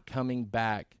not coming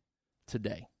back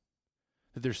today.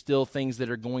 That there's still things that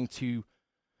are going to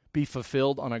be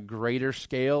fulfilled on a greater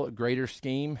scale, a greater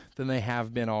scheme than they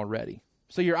have been already.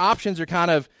 So your options are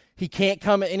kind of, he can't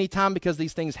come at any time because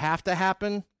these things have to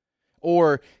happen.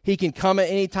 Or he can come at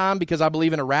any time because I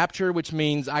believe in a rapture, which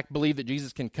means I believe that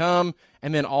Jesus can come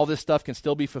and then all this stuff can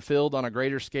still be fulfilled on a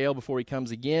greater scale before he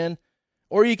comes again.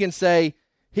 Or you can say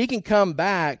he can come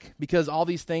back because all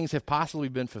these things have possibly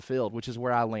been fulfilled, which is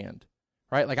where I land,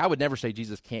 right? Like I would never say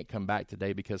Jesus can't come back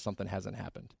today because something hasn't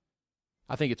happened.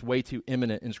 I think it's way too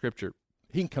imminent in Scripture.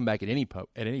 He can come back at any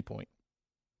point,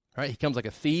 right? He comes like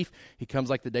a thief. He comes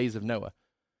like the days of Noah.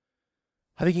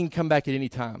 I think he can come back at any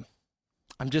time.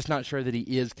 I'm just not sure that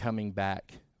he is coming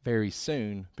back very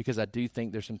soon because I do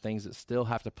think there's some things that still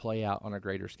have to play out on a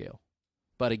greater scale.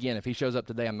 But again, if he shows up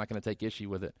today, I'm not going to take issue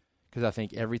with it because I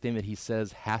think everything that he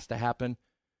says has to happen,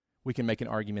 we can make an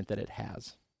argument that it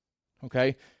has.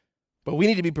 Okay? But we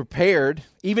need to be prepared,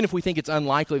 even if we think it's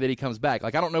unlikely that he comes back.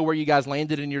 Like, I don't know where you guys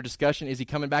landed in your discussion. Is he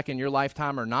coming back in your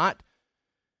lifetime or not?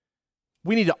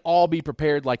 We need to all be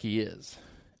prepared like he is,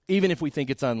 even if we think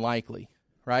it's unlikely.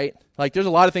 Right? Like there's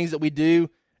a lot of things that we do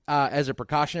as a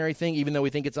precautionary thing, even though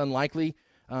we think it's unlikely.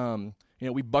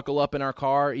 We buckle up in our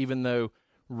car, even though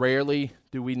rarely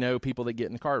do we know people that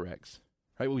get in car wrecks.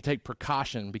 Right? We take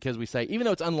precaution because we say, even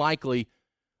though it's unlikely,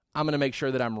 I'm going to make sure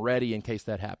that I'm ready in case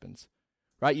that happens.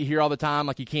 Right? You hear all the time,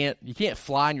 like you can't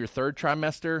fly in your third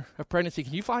trimester of pregnancy.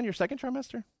 Can you fly in your second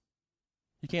trimester?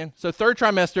 You can. So third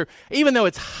trimester, even though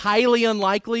it's highly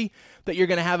unlikely that you're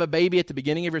going to have a baby at the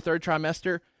beginning of your third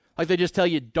trimester, like they just tell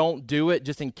you don't do it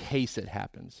just in case it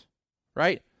happens,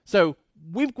 right? So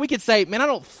we could say, man, I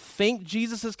don't think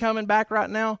Jesus is coming back right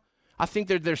now. I think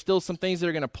there's still some things that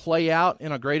are going to play out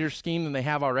in a greater scheme than they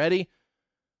have already.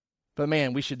 But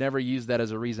man, we should never use that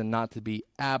as a reason not to be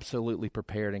absolutely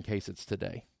prepared in case it's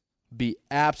today. Be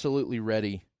absolutely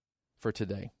ready for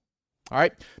today. All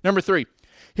right, number 3.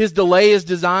 His delay is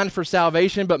designed for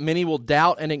salvation, but many will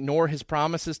doubt and ignore his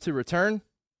promises to return.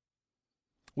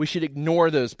 We should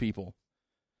ignore those people.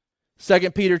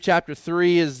 2 Peter chapter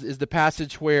 3 is the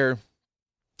passage where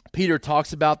Peter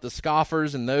talks about the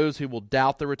scoffers and those who will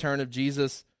doubt the return of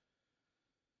Jesus.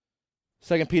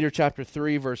 2 Peter chapter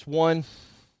 3, verse 1.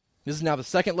 This is now the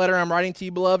second letter I'm writing to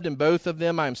you, beloved. In both of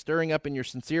them I am stirring up in your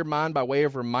sincere mind by way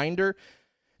of reminder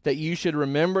that you should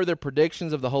remember the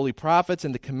predictions of the holy prophets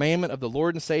and the commandment of the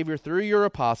Lord and Savior through your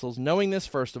apostles, knowing this,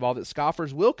 first of all, that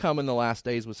scoffers will come in the last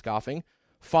days with scoffing,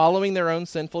 following their own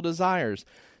sinful desires.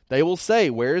 They will say,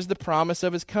 where is the promise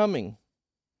of his coming?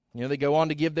 They go on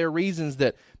to give their reasons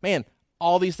that, man,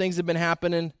 all these things have been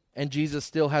happening and Jesus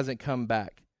still hasn't come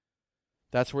back.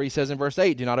 That's where he says in verse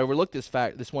 8, do not overlook this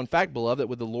one fact, beloved, that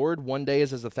with the Lord 1 day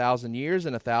is as 1,000 years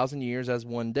and 1,000 years as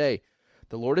 1 day.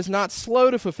 The Lord is not slow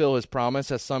to fulfill his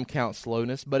promise, as some count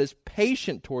slowness, but is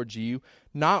patient towards you,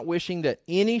 not wishing that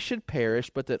any should perish,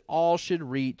 but that all should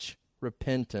reach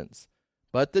repentance.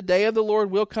 But the day of the Lord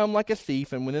will come like a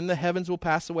thief, and when the heavens will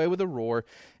pass away with a roar,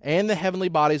 and the heavenly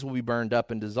bodies will be burned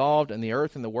up and dissolved, and the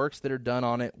earth and the works that are done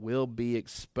on it will be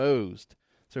exposed.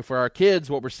 So for our kids,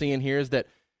 what we're seeing here is that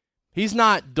he's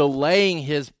not delaying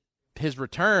his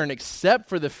return, except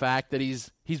for the fact that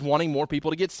he's wanting more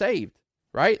people to get saved.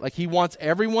 Right? Like he wants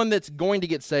everyone that's going to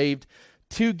get saved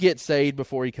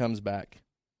before he comes back.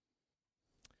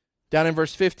 Down in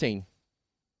verse 15.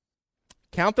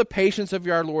 Count the patience of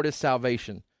our Lord as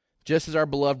salvation, just as our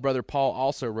beloved brother Paul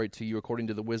also wrote to you according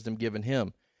to the wisdom given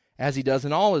him. As he does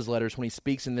in all his letters when he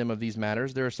speaks in them of these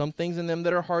matters, there are some things in them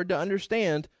that are hard to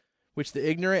understand, which the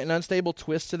ignorant and unstable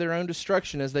twist to their own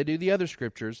destruction as they do the other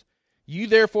scriptures. You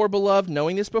therefore, beloved,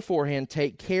 knowing this beforehand,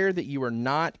 take care that you are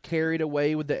not carried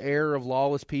away with the error of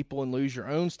lawless people and lose your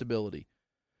own stability,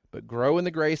 but grow in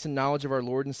the grace and knowledge of our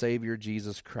Lord and Savior,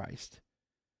 Jesus Christ.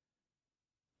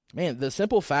 Man, the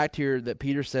simple fact here that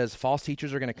Peter says false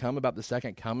teachers are going to come about the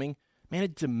second coming, man,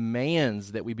 it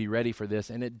demands that we be ready for this,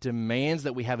 and it demands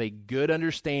that we have a good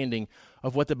understanding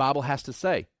of what the Bible has to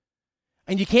say.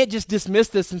 And you can't just dismiss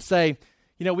this and say,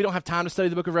 we don't have time to study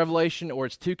the book of Revelation, or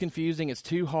it's too confusing, it's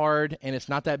too hard, and it's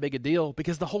not that big a deal,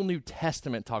 because the whole New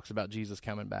Testament talks about Jesus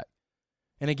coming back.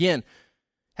 And again,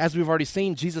 as we've already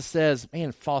seen, Jesus says,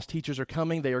 man, false teachers are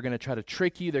coming. They are going to try to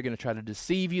trick you. They're going to try to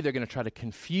deceive you. They're going to try to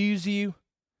confuse you.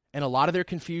 And a lot of their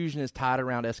confusion is tied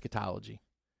around eschatology.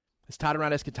 It's tied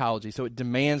around eschatology, so it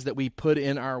demands that we put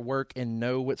in our work and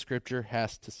know what Scripture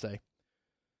has to say.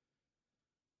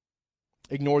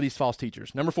 Ignore these false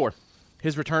teachers. Number 4.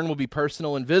 His return will be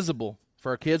personal and visible. For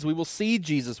our kids, we will see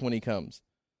Jesus when he comes.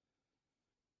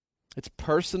 It's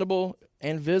personable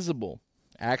and visible.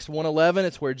 Acts 1:11,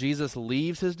 it's where Jesus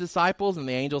leaves his disciples, and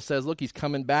the angel says, look, he's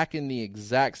coming back in the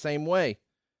exact same way.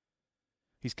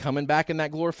 He's coming back in that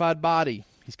glorified body.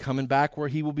 He's coming back where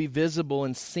he will be visible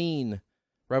and seen.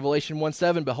 Revelation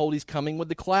 1:7, behold, he's coming with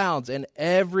the clouds, and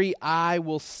every eye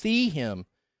will see him,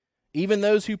 even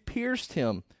those who pierced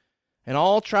him. And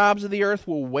all tribes of the earth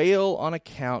will wail on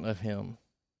account of him.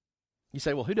 You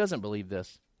say, well, who doesn't believe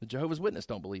this? The Jehovah's Witnesses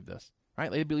don't believe this, right?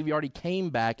 They believe he already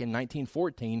came back in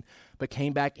 1914, but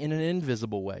came back in an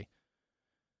invisible way.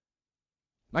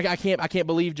 Like I can't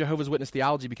believe Jehovah's Witness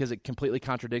theology because it completely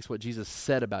contradicts what Jesus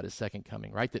said about his second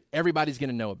coming, right? That everybody's going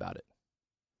to know about it,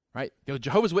 right?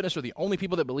 Jehovah's Witnesses are the only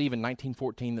people that believe in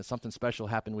 1914 that something special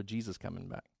happened with Jesus coming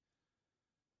back.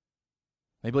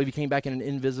 They believe he came back in an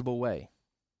invisible way.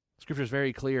 Scripture is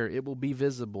very clear. It will be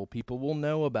visible. People will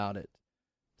know about it.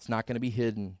 It's not going to be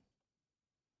hidden.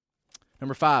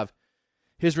 Number 5,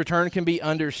 his return can be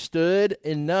understood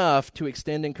enough to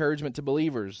extend encouragement to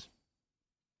believers.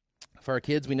 For our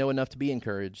kids, we know enough to be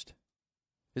encouraged.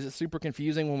 Is it super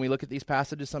confusing when we look at these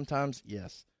passages sometimes?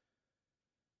 Yes.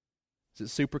 Is it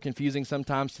super confusing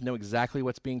sometimes to know exactly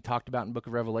what's being talked about in the book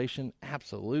of Revelation?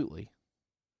 Absolutely.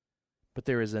 But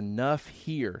there is enough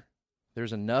here.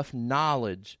 There's enough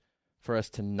knowledge for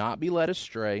us to not be led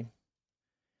astray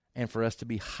and for us to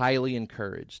be highly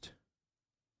encouraged.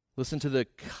 Listen to the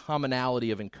commonality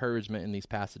of encouragement in these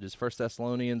passages. 1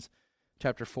 Thessalonians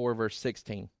chapter 4, verse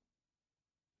 16.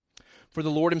 For the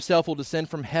Lord himself will descend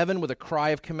from heaven with a cry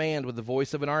of command, with the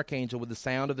voice of an archangel, with the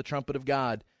sound of the trumpet of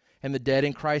God. And the dead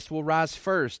in Christ will rise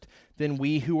first. Then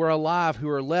we who are alive, who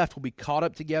are left, will be caught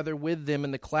up together with them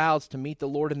in the clouds to meet the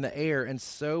Lord in the air. And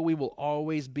so we will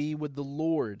always be with the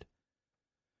Lord.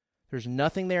 There's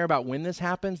nothing there about when this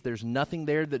happens. There's nothing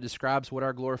there that describes what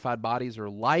our glorified bodies are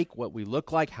like, what we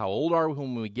look like, how old are we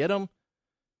when we get them.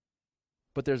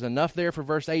 But there's enough there for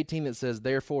verse 18 that says,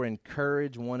 therefore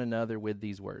encourage one another with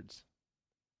these words.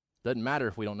 Doesn't matter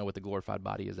if we don't know what the glorified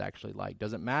body is actually like.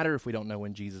 Doesn't matter if we don't know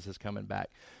when Jesus is coming back.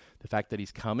 The fact that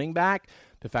he's coming back,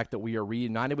 the fact that we are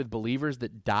reunited with believers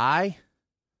that die,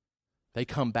 they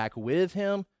come back with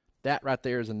him, that right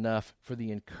there is enough for the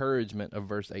encouragement of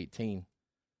verse 18.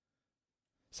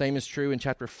 Same is true in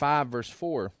chapter 5, verse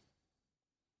 4.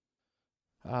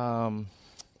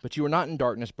 But you are not in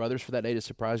darkness, brothers, for that day to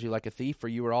surprise you like a thief, for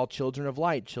you are all children of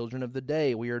light, children of the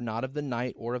day. We are not of the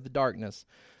night or of the darkness.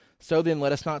 So then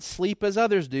let us not sleep as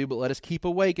others do, but let us keep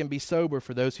awake and be sober.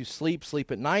 For those who sleep,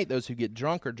 sleep at night. Those who get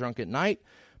drunk are drunk at night.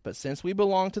 But since we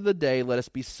belong to the day, let us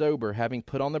be sober, having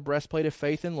put on the breastplate of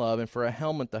faith and love, and for a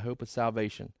helmet the hope of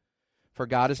salvation. For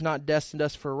God has not destined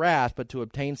us for wrath, but to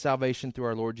obtain salvation through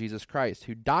our Lord Jesus Christ,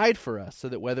 who died for us, so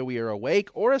that whether we are awake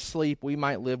or asleep, we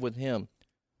might live with him.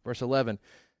 Verse 11,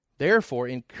 therefore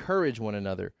encourage one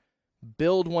another,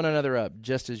 build one another up,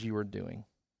 just as you are doing.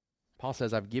 Paul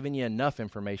says, I've given you enough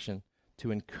information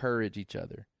to encourage each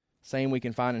other. Same we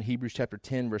can find in Hebrews chapter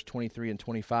 10, verse 23 and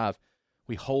 25.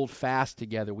 We hold fast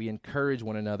together. We encourage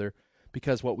one another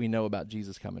because what we know about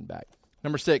Jesus coming back.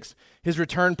 Number 6, his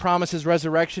return promises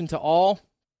resurrection to all.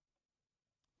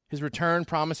 His return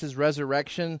promises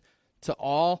resurrection to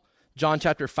all. John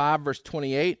chapter 5, verse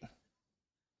 28.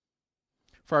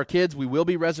 For our kids, we will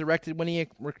be resurrected when he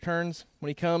returns, when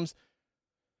he comes.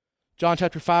 John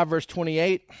chapter 5, verse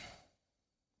 28.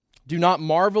 Do not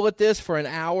marvel at this, for an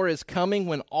hour is coming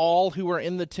when all who are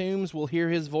in the tombs will hear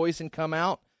his voice and come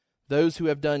out. Those who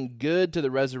have done good to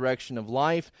the resurrection of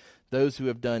life, those who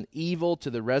have done evil to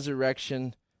the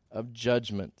resurrection of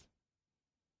judgment.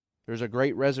 There's a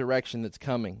great resurrection that's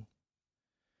coming.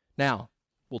 Now,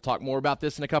 we'll talk more about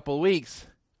this in a couple of weeks.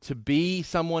 To be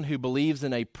someone who believes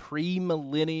in a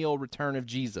premillennial return of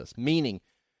Jesus, meaning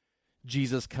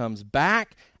Jesus comes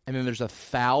back and then there's a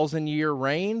 1,000-year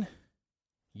reign,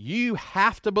 you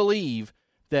have to believe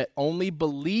that only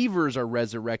believers are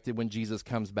resurrected when Jesus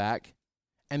comes back,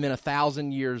 and then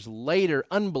 1,000 years later,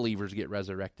 unbelievers get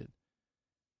resurrected.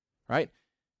 Right?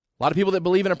 A lot of people that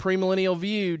believe in a premillennial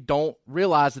view don't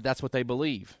realize that that's what they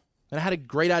believe. And I had a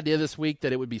great idea this week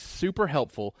that it would be super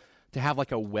helpful to have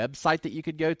like a website that you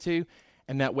could go to,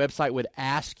 and that website would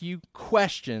ask you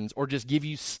questions or just give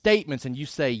you statements, and you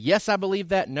say, yes, I believe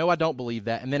that, no, I don't believe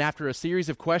that. And then after a series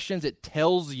of questions, it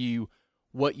tells you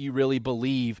what you really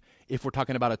believe if we're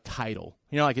talking about a title.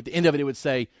 You know, like at the end of it, it would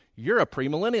say, you're a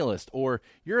premillennialist, or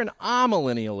you're an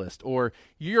amillennialist, or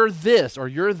you're this, or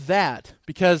you're that.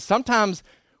 Because sometimes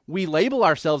we label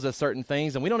ourselves as certain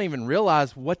things, and we don't even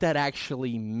realize what that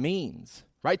actually means,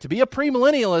 right? To be a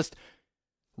premillennialist,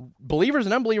 believers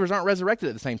and unbelievers aren't resurrected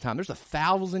at the same time. There's a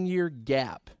 1,000-year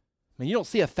gap. I mean, you don't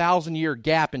see a 1,000-year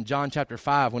gap in John chapter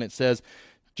 5 when it says,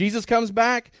 Jesus comes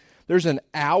back. There's an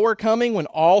hour coming when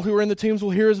all who are in the tombs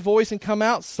will hear his voice and come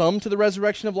out, some to the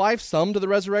resurrection of life, some to the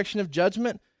resurrection of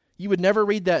judgment. You would never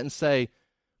read that and say,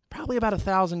 probably about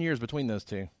 1,000 years between those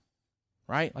two,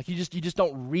 right? Like you just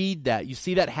don't read that. You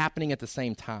see that happening at the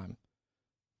same time,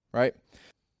 right?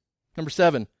 Number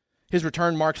 7, his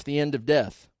return marks the end of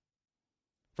death.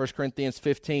 1 Corinthians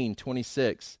 15,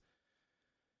 26.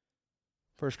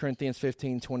 1 Corinthians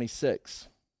 15, 26.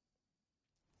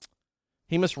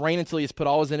 He must reign until he has put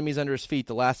all his enemies under his feet.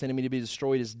 The last enemy to be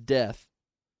destroyed is death.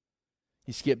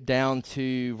 You skip down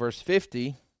to verse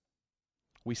 50.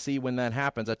 We see when that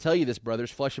happens. I tell you this,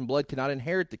 brothers, flesh and blood cannot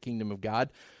inherit the kingdom of God,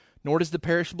 nor does the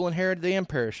perishable inherit the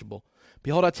imperishable.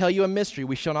 Behold, I tell you a mystery.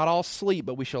 We shall not all sleep,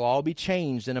 but we shall all be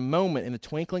changed in a moment, in the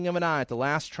twinkling of an eye, at the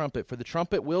last trumpet. For the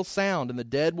trumpet will sound, and the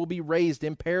dead will be raised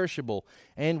imperishable,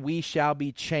 and we shall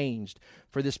be changed.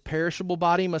 For this perishable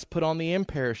body must put on the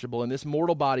imperishable, and this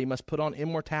mortal body must put on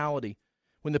immortality.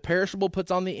 When the perishable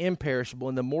puts on the imperishable,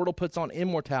 and the mortal puts on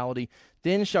immortality,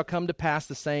 then shall come to pass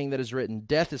the saying that is written,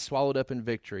 Death is swallowed up in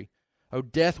victory. O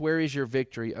death, where is your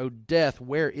victory? O death,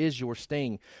 where is your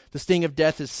sting? The sting of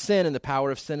death is sin, and the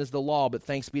power of sin is the law. But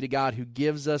thanks be to God who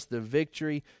gives us the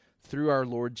victory through our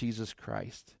Lord Jesus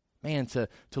Christ. Man, to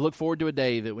look forward to a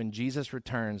day that when Jesus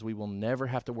returns, we will never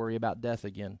have to worry about death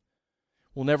again.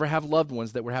 We'll never have loved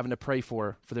ones that we're having to pray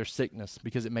for their sickness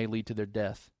because it may lead to their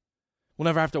death. We'll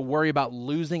never have to worry about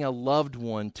losing a loved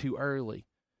one too early.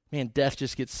 Man, death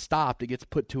just gets stopped. It gets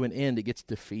put to an end. It gets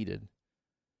defeated.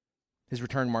 His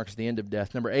return marks the end of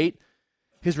death. Number 8,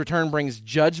 his return brings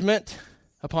judgment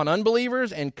upon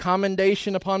unbelievers and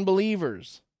commendation upon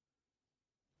believers.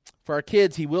 For our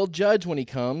kids, he will judge when he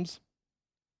comes.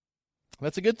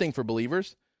 That's a good thing for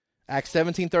believers. Acts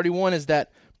 17:31 is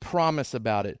that promise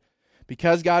about it.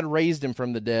 Because God raised him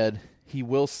from the dead, he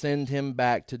will send him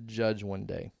back to judge one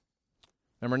day.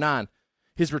 Number 9,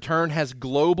 his return has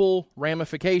global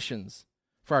ramifications.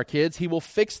 For our kids, he will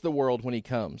fix the world when he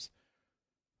comes.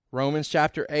 Romans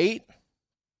chapter 8,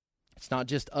 it's not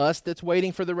just us that's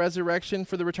waiting for the resurrection,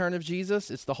 for the return of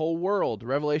Jesus. It's the whole world.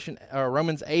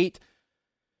 Romans 8,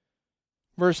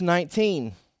 verse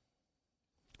 19.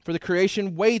 For the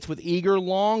creation waits with eager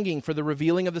longing for the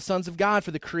revealing of the sons of God.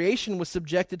 For the creation was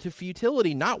subjected to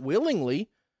futility, not willingly,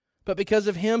 but because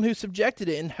of him who subjected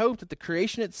it, in hope that the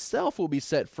creation itself will be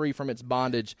set free from its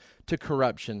bondage to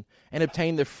corruption and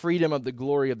obtain the freedom of the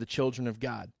glory of the children of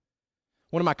God.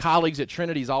 One of my colleagues at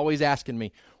Trinity is always asking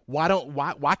me, why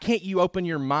can't you open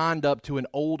your mind up to an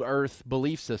old earth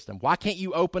belief system? Why can't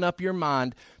you open up your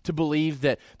mind to believe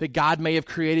that God may have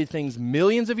created things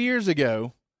millions of years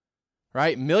ago,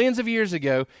 right? Millions of years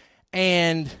ago,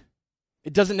 and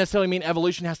it doesn't necessarily mean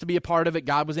evolution has to be a part of it.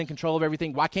 God was in control of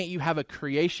everything. Why can't you have a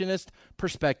creationist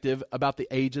perspective about the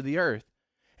age of the earth?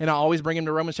 And I always bring him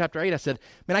to Romans chapter 8. I said,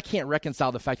 man, I can't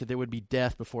reconcile the fact that there would be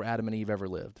death before Adam and Eve ever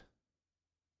lived.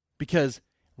 Because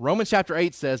Romans chapter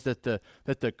 8 says that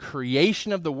the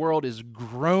creation of the world is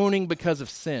groaning because of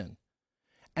sin,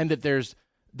 and that there's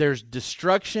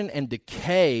destruction and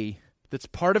decay that's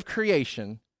part of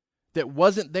creation that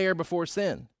wasn't there before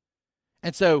sin.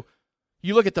 And so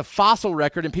you look at the fossil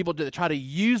record, and people try to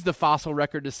use the fossil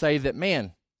record to say that,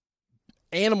 man,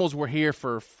 animals were here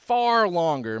for far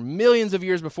longer, millions of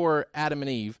years before Adam and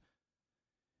Eve,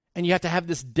 and you have to have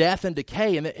this death and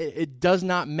decay, and it does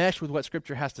not mesh with what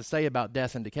Scripture has to say about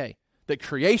death and decay. That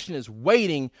creation is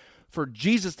waiting for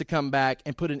Jesus to come back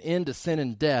and put an end to sin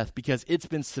and death because it's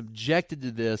been subjected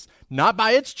to this, not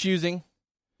by its choosing.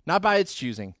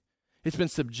 It's been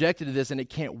subjected to this, and it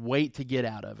can't wait to get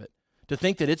out of it. To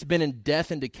think that it's been in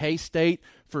death and decay state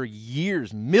for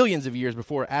years, millions of years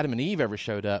before Adam and Eve ever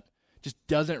showed up, just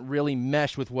doesn't really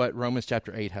mesh with what Romans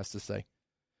chapter 8 has to say.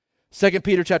 2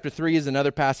 Peter chapter 3 is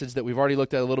another passage that we've already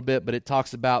looked at a little bit, but it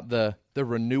talks about the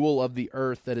renewal of the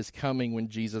earth that is coming when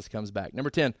Jesus comes back. Number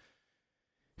 10,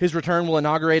 his return will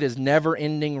inaugurate his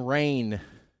never-ending reign,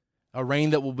 a reign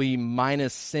that will be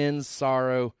minus sin,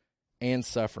 sorrow, and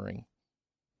suffering.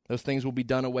 Those things will be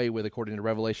done away with according to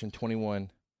Revelation 21,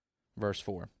 verse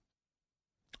 4.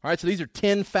 All right, so these are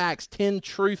 10 facts, 10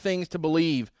 true things to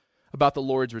believe about the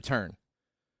Lord's return.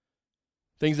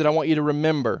 Things that I want you to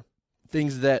remember,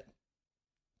 things that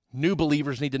new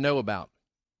believers need to know about,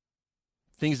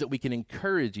 things that we can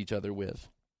encourage each other with.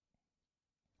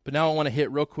 But now I want to hit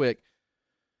real quick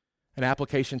an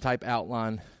application type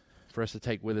outline for us to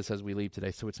take with us as we leave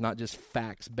today. So it's not just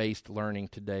facts-based learning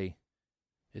today.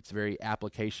 It's very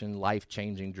application,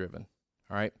 life-changing driven.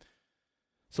 All right?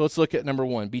 So let's look at number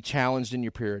 1, be challenged in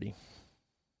your purity.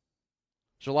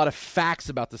 There's a lot of facts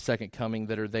about the second coming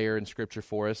that are there in Scripture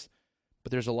for us,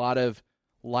 but there's a lot of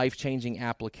life-changing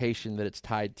application that it's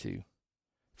tied to.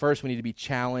 First, we need to be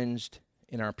challenged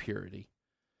in our purity.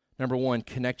 Number 1,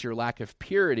 connect your lack of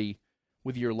purity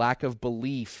with your lack of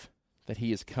belief that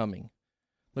he is coming.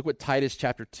 Look what Titus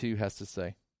chapter 2 has to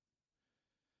say.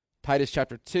 Titus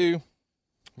chapter 2,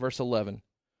 verse 11.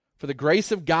 For the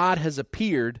grace of God has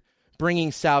appeared,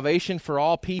 bringing salvation for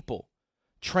all people,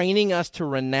 training us to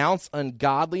renounce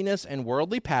ungodliness and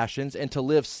worldly passions and to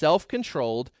live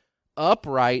self-controlled,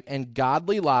 upright, and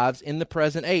godly lives in the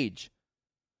present age.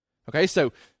 Okay, so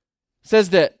it says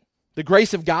that the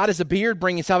grace of God has appeared,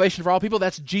 bringing salvation for all people.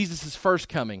 That's Jesus' first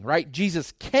coming, right?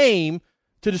 Jesus came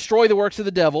to destroy the works of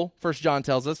the devil, 1 John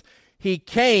tells us. He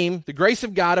came, the grace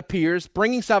of God appears,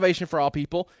 bringing salvation for all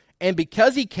people, and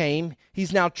because he came,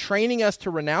 he's now training us to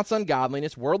renounce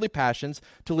ungodliness, worldly passions,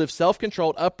 to live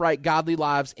self-controlled, upright, godly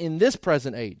lives in this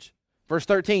present age. Verse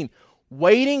 13,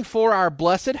 waiting for our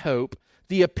blessed hope,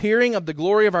 the appearing of the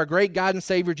glory of our great God and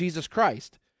Savior Jesus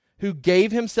Christ, who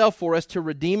gave himself for us to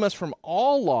redeem us from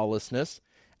all lawlessness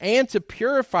and to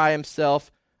purify himself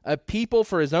a people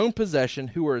for his own possession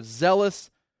who are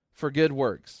zealous for good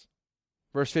works.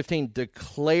 Verse 15,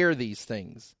 declare these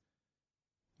things.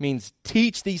 Means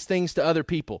teach these things to other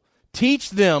people. Teach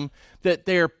them that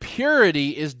their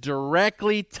purity is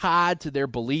directly tied to their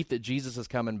belief that Jesus is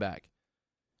coming back.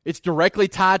 It's directly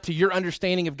tied to your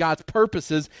understanding of God's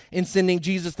purposes in sending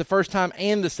Jesus the first time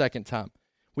and the second time.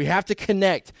 We have to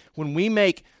connect. When we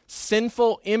make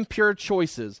sinful, impure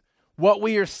choices, what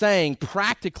we are saying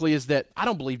practically is that I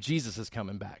don't believe Jesus is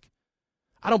coming back.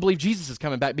 I don't believe Jesus is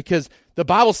coming back because the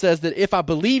Bible says that if I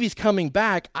believe he's coming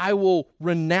back, I will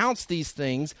renounce these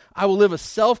things. I will live a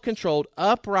self-controlled,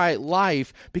 upright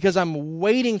life because I'm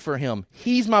waiting for him.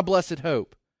 He's my blessed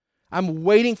hope. I'm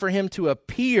waiting for him to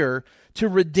appear to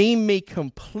redeem me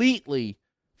completely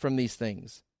from these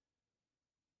things.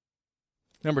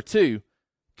 Number 2,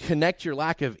 connect your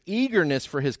lack of eagerness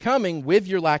for his coming with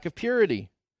your lack of purity.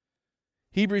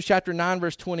 Hebrews chapter 9,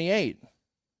 verse 28.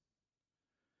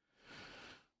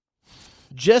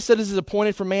 Just as it is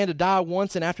appointed for man to die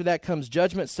once, and after that comes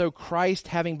judgment, so Christ,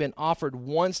 having been offered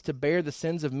once to bear the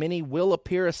sins of many, will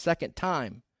appear a second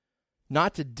time,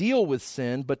 not to deal with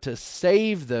sin, but to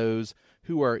save those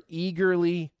who are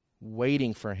eagerly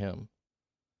waiting for him.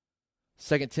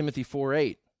 2 Timothy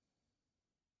 4:8.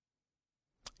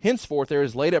 Henceforth there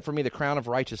is laid up for me the crown of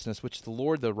righteousness, which the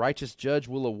Lord, the righteous judge,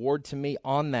 will award to me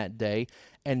on that day,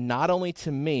 and not only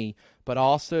to me, but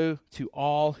also to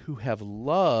all who have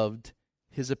loved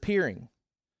his appearing.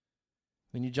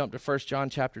 Then you jump to 1 John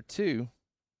chapter 2,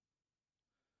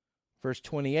 verse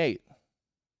 28.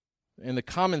 And the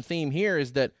common theme here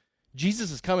is that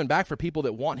Jesus is coming back for people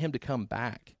that want him to come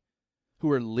back.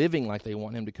 who are living like they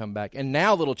want him to come back. And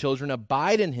now, little children,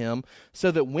 abide in him,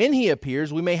 so that when he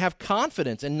appears, we may have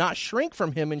confidence and not shrink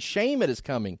from him in shame at his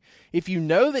coming. If you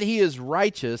know that he is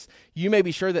righteous, you may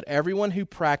be sure that everyone who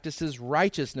practices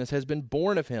righteousness has been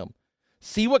born of him.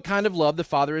 See what kind of love the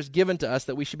Father has given to us,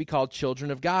 that we should be called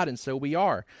children of God, and so we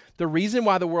are. The reason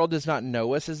why the world does not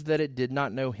know us is that it did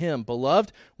not know him.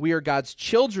 Beloved, we are God's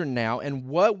children now, and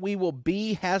what we will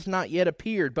be has not yet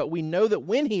appeared. But we know that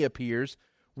when he appears,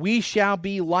 we shall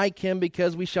be like him,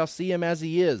 because we shall see him as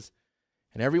he is.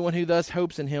 And everyone who thus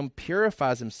hopes in him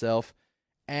purifies himself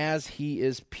as he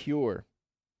is pure.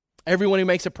 Everyone who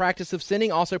makes a practice of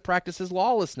sinning also practices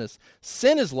lawlessness.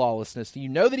 Sin is lawlessness. You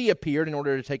know that he appeared in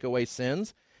order to take away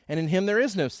sins, and in him there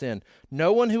is no sin.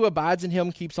 No one who abides in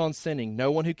him keeps on sinning. No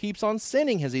one who keeps on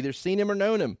sinning has either seen him or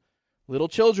known him. Little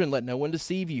children, let no one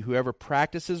deceive you. Whoever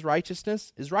practices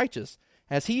righteousness is righteous,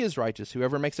 as he is righteous.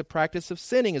 Whoever makes a practice of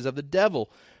sinning is of the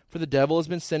devil, for the devil has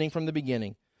been sinning from the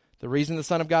beginning. The reason the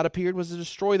Son of God appeared was to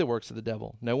destroy the works of the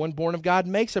devil. No one born of God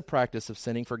makes a practice of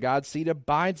sinning, for God's seed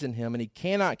abides in him, and he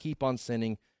cannot keep on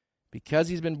sinning because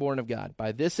he's been born of God.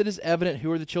 By this it is evident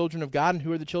who are the children of God and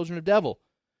who are the children of devil.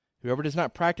 Whoever does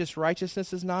not practice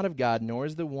righteousness is not of God, nor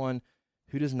is the one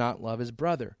who does not love his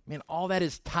brother. Man, all that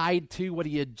is tied to what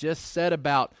he had just said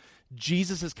about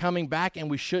Jesus is coming back, and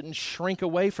we shouldn't shrink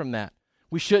away from that.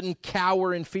 We shouldn't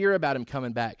cower in fear about him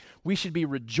coming back. We should be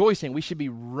rejoicing. We should be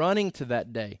running to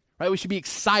that day, right? We should be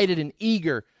excited and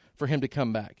eager for him to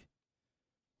come back.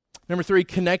 Number 3,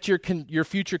 connect your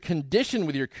future condition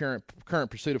with your current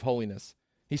pursuit of holiness.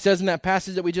 He says in that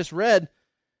passage that we just read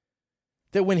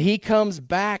that when he comes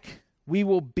back, we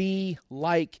will be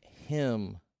like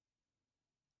him.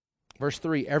 Verse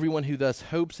 3, everyone who thus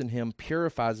hopes in him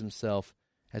purifies himself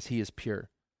as he is pure.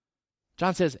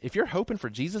 John says, if you're hoping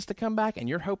for Jesus to come back and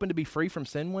you're hoping to be free from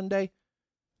sin one day,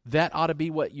 that ought to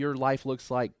be what your life looks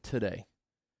like today.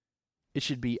 It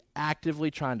should be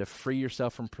actively trying to free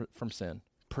yourself from sin,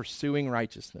 pursuing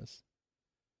righteousness.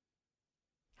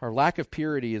 Our lack of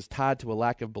purity is tied to a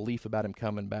lack of belief about him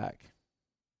coming back.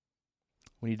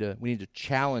 We need to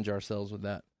challenge ourselves with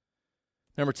that.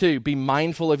 Number 2, be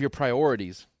mindful of your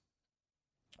priorities.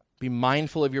 Be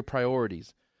mindful of your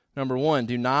priorities. Number 1,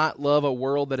 do not love a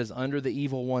world that is under the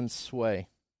evil one's sway.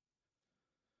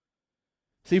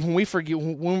 See, when we forget,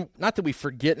 not that we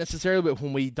forget necessarily, but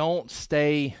when we don't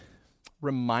stay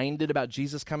reminded about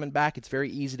Jesus coming back, it's very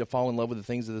easy to fall in love with the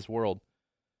things of this world.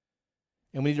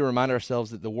 And we need to remind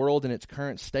ourselves that the world in its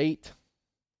current state,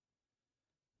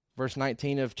 verse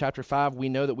 19 of chapter 5, we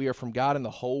know that we are from God and the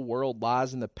whole world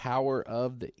lies in the power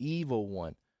of the evil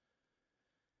one.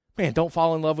 Man, don't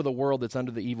fall in love with a world that's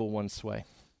under the evil one's sway.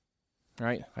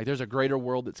 Right? Like there's a greater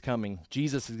world that's coming.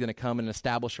 Jesus is going to come and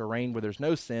establish a reign where there's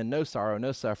no sin, no sorrow,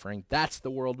 no suffering. That's the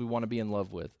world we want to be in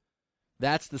love with.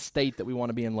 That's the state that we want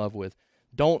to be in love with.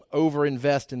 Don't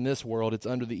overinvest in this world. It's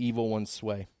under the evil one's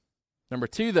sway. Number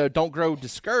 2, though, don't grow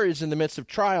discouraged in the midst of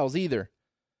trials either.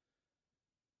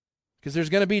 Because there's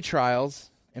going to be trials,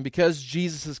 and because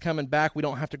Jesus is coming back, we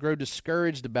don't have to grow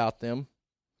discouraged about them.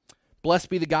 Blessed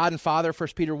be the God and Father, 1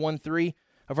 Peter 1:3,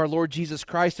 of our Lord Jesus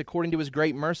Christ. According to his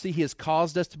great mercy, he has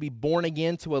caused us to be born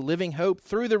again to a living hope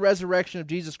through the resurrection of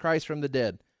Jesus Christ from the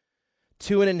dead,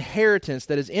 to an inheritance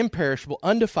that is imperishable,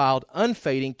 undefiled,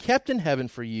 unfading, kept in heaven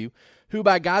for you, who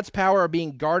by God's power are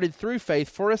being guarded through faith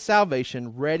for a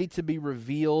salvation ready to be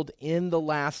revealed in the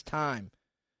last time.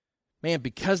 Man,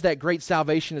 because that great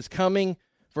salvation is coming,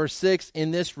 verse 6,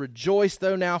 in this rejoice,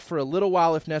 though now for a little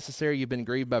while, if necessary, you've been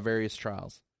grieved by various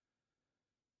trials.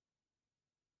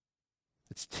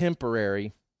 It's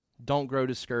temporary. Don't grow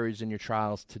discouraged in your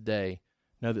trials today.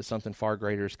 Know that something far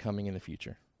greater is coming in the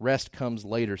future. Rest comes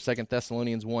later. 2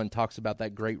 Thessalonians 1 talks about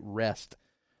that great rest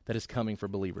that is coming for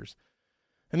believers.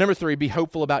 And number 3, be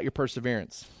hopeful about your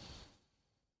perseverance.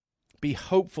 Be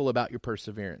hopeful about your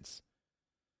perseverance.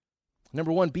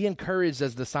 Number 1, be encouraged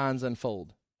as the signs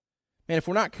unfold. Man, if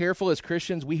we're not careful as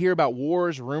Christians, we hear about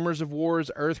wars, rumors of wars,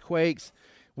 earthquakes.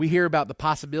 We hear about the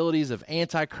possibilities of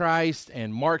Antichrist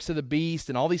and marks of the beast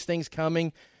and all these things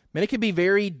coming. Man, it could be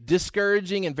very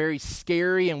discouraging and very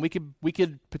scary, and we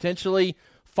could potentially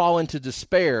fall into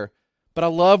despair. But I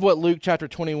love what Luke chapter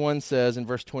 21 says in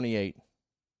verse 28.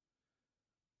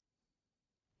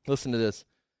 Listen to this.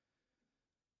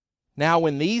 Now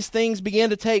when these things begin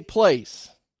to take place,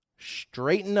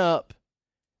 straighten up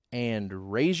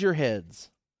and raise your heads,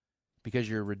 because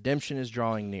your redemption is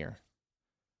drawing near.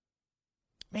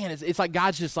 Man, it's like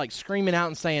God's just like screaming out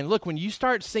and saying, look, when you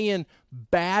start seeing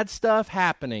bad stuff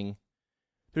happening,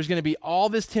 there's going to be all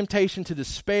this temptation to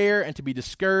despair and to be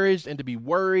discouraged and to be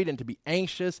worried and to be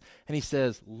anxious. And he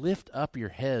says, lift up your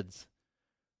heads.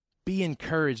 Be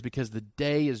encouraged because the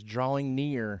day is drawing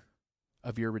near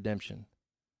of your redemption.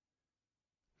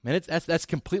 Man, that's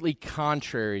completely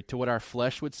contrary to what our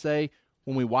flesh would say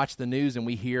when we watch the news and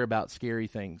we hear about scary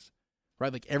things,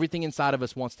 right? Like everything inside of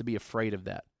us wants to be afraid of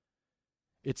that.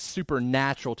 It's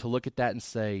supernatural to look at that and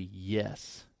say,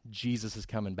 yes, Jesus is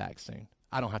coming back soon.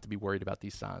 I don't have to be worried about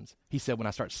these signs. He said when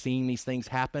I start seeing these things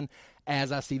happen,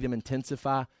 as I see them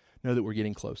intensify, know that we're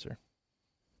getting closer.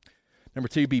 Number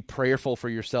 2, be prayerful for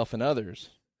yourself and others.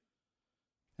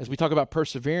 As we talk about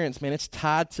perseverance, man, it's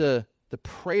tied to the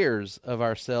prayers of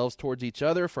ourselves towards each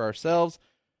other, for ourselves.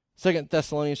 2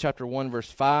 Thessalonians chapter 1,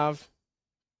 verse 5.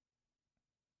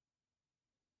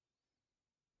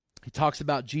 He talks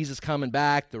about Jesus coming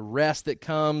back, the rest that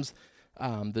comes,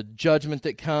 the judgment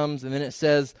that comes. And then it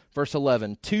says, verse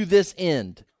 11, to this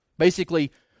end,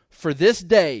 basically, for this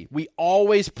day, we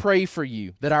always pray for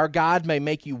you, that our God may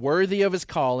make you worthy of his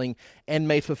calling and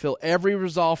may fulfill every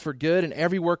resolve for good and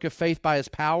every work of faith by his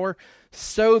power,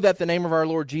 so that the name of our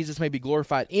Lord Jesus may be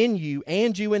glorified in you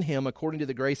and you in him, according to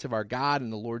the grace of our God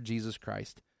and the Lord Jesus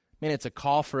Christ. Man, it's a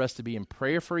call for us to be in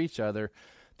prayer for each other,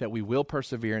 that we will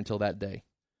persevere until that day.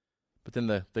 But then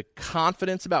the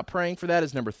confidence about praying for that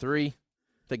is number 3,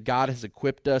 that God has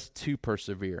equipped us to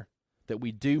persevere, that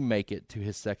we do make it to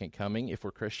his second coming if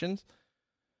we're Christians.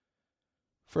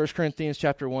 1 Corinthians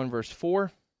chapter 1, verse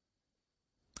 4.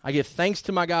 I give thanks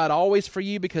to my God always for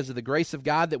you because of the grace of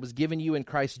God that was given you in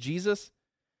Christ Jesus,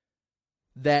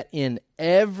 that in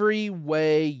every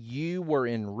way you were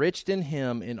enriched in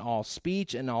him in all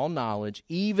speech and all knowledge,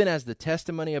 even as the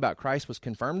testimony about Christ was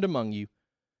confirmed among you.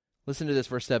 Listen to this,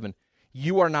 verse 7.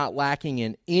 You are not lacking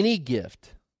in any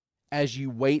gift as you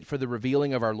wait for the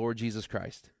revealing of our Lord Jesus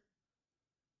Christ.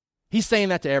 He's saying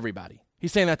that to everybody.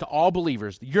 He's saying that to all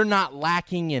believers. You're not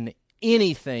lacking in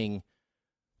anything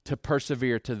to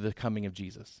persevere to the coming of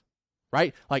Jesus,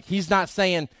 right? Like he's not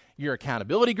saying your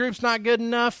accountability group's not good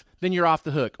enough, then you're off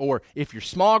the hook. Or if your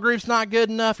small group's not good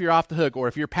enough, you're off the hook. Or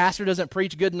if your pastor doesn't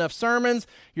preach good enough sermons,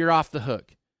 you're off the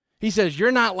hook. He says you're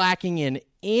not lacking in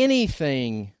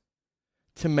anything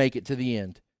to make it to the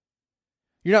end.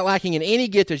 You're not lacking in any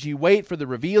gift as you wait for the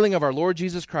revealing of our Lord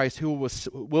Jesus Christ, who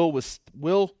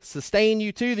will sustain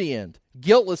you to the end,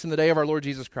 guiltless in the day of our Lord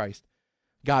Jesus Christ.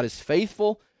 God is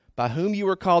faithful, by whom you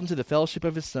were called into the fellowship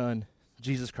of his Son,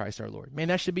 Jesus Christ our Lord. Man,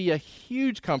 that should be a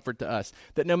huge comfort to us,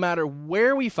 that no matter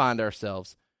where we find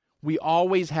ourselves, we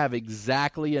always have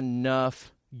exactly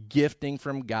enough gifting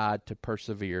from God to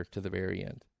persevere to the very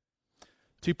end.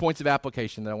 2 points of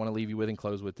application that I want to leave you with and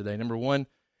close with today. Number 1,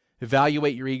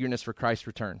 evaluate your eagerness for Christ's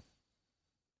return.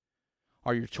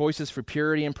 Are your choices for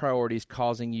purity and priorities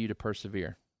causing you to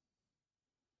persevere?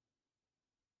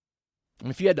 And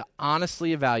if you had to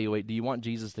honestly evaluate, do you want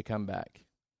Jesus to come back?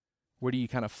 Where do you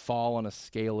kind of fall on a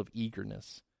scale of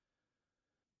eagerness?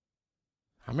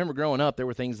 I remember growing up, there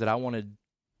were things that I wanted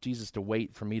Jesus to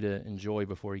wait for me to enjoy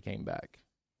before he came back,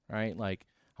 right? Like,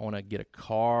 I want to get a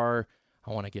car.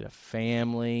 I want to get a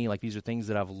family. Like, these are things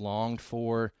that I've longed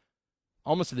for,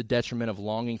 almost to the detriment of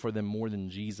longing for them more than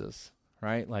Jesus,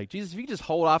 right? Like, Jesus, if you could just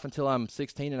hold off until I'm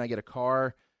 16 and I get a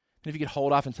car, and if you could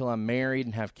hold off until I'm married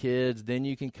and have kids, then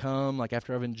you can come, like,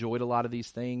 after I've enjoyed a lot of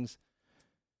these things.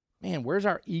 Man, where's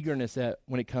our eagerness at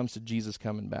when it comes to Jesus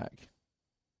coming back?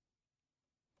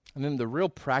 And then the real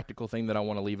practical thing that I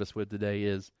want to leave us with today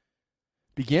is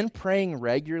begin praying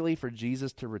regularly for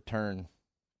Jesus to return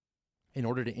in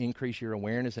order to increase your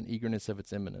awareness and eagerness of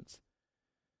its imminence.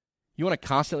 You want to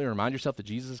constantly remind yourself that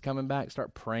Jesus is coming back?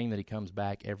 Start praying that he comes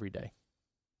back every day.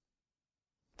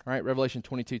 All right, Revelation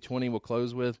 22:20 we'll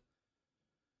close with.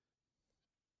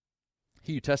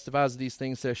 He who testifies of these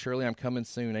things says, surely I'm coming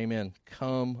soon. Amen.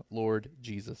 Come, Lord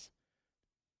Jesus.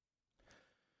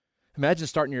 Imagine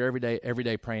starting your every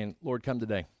day praying, Lord, come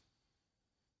today.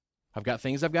 I've got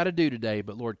things I've got to do today,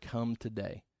 but Lord, come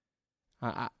today.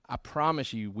 I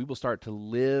promise you, we will start to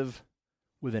live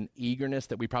with an eagerness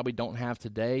that we probably don't have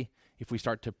today if we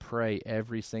start to pray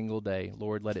every single day,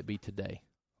 Lord, let it be today.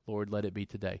 Lord, let it be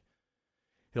today.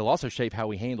 It'll also shape how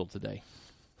we handle today,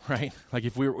 right? Like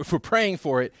if we're praying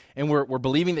for it and we're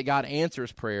believing that God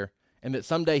answers prayer and that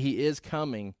someday he is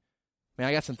coming, man,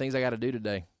 I got some things I got to do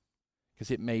today because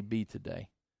it may be today.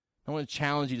 I want to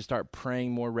challenge you to start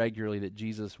praying more regularly that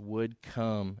Jesus would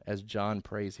come as John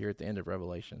prays here at the end of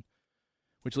Revelation.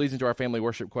 Which leads into our family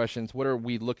worship questions. What are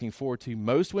we looking forward to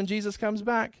most when Jesus comes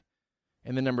back?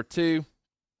 And then number 2,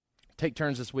 take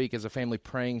turns this week as a family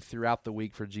praying throughout the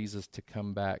week for Jesus to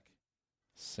come back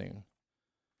soon.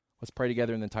 Let's pray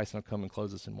together, and then Tyson will come and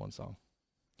close us in one song.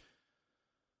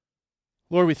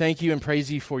 Lord, we thank you and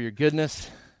praise you for your goodness,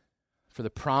 for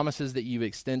the promises that you've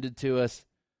extended to us,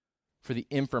 for the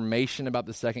information about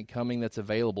the second coming that's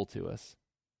available to us.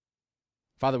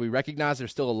 Father, we recognize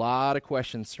there's still a lot of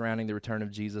questions surrounding the return of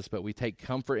Jesus, but we take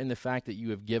comfort in the fact that you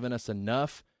have given us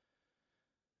enough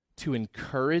to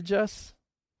encourage us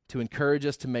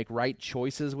to make right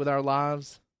choices with our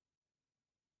lives,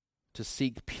 to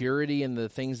seek purity in the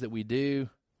things that we do,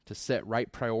 to set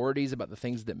right priorities about the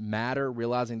things that matter,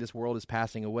 realizing this world is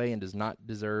passing away and does not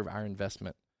deserve our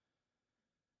investment.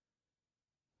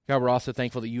 God, we're also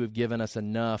thankful that you have given us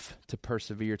enough to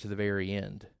persevere to the very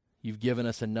end. You've given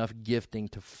us enough gifting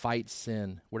to fight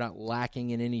sin. We're not lacking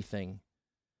in anything.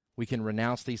 We can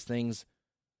renounce these things.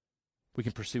 We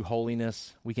can pursue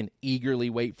holiness. We can eagerly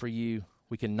wait for you.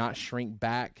 We can not shrink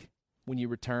back when you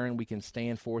return. We can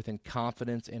stand forth in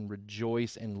confidence and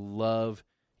rejoice and love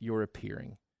your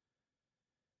appearing.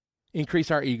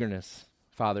 Increase our eagerness,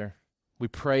 Father. We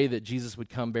pray that Jesus would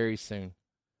come very soon.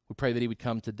 We pray that he would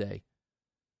come today.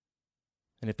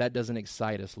 And if that doesn't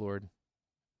excite us, Lord,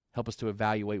 help us to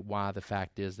evaluate why the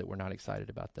fact is that we're not excited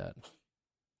about that.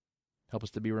 Help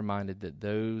us to be reminded that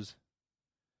those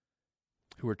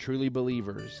who are truly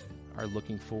believers are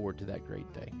looking forward to that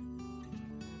great day.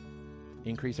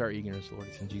 Increase our eagerness, Lord.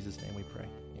 It's in Jesus' name we pray.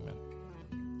 Amen.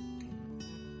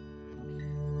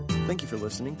 Thank you for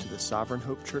listening to the Sovereign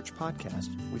Hope Church podcast.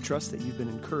 We trust that you've been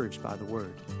encouraged by the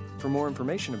word. For more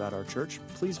information about our church,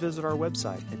 please visit our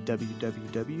website at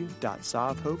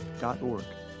www.sovhope.org.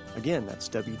 Again, that's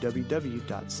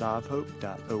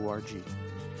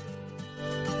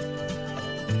www.sovhope.org.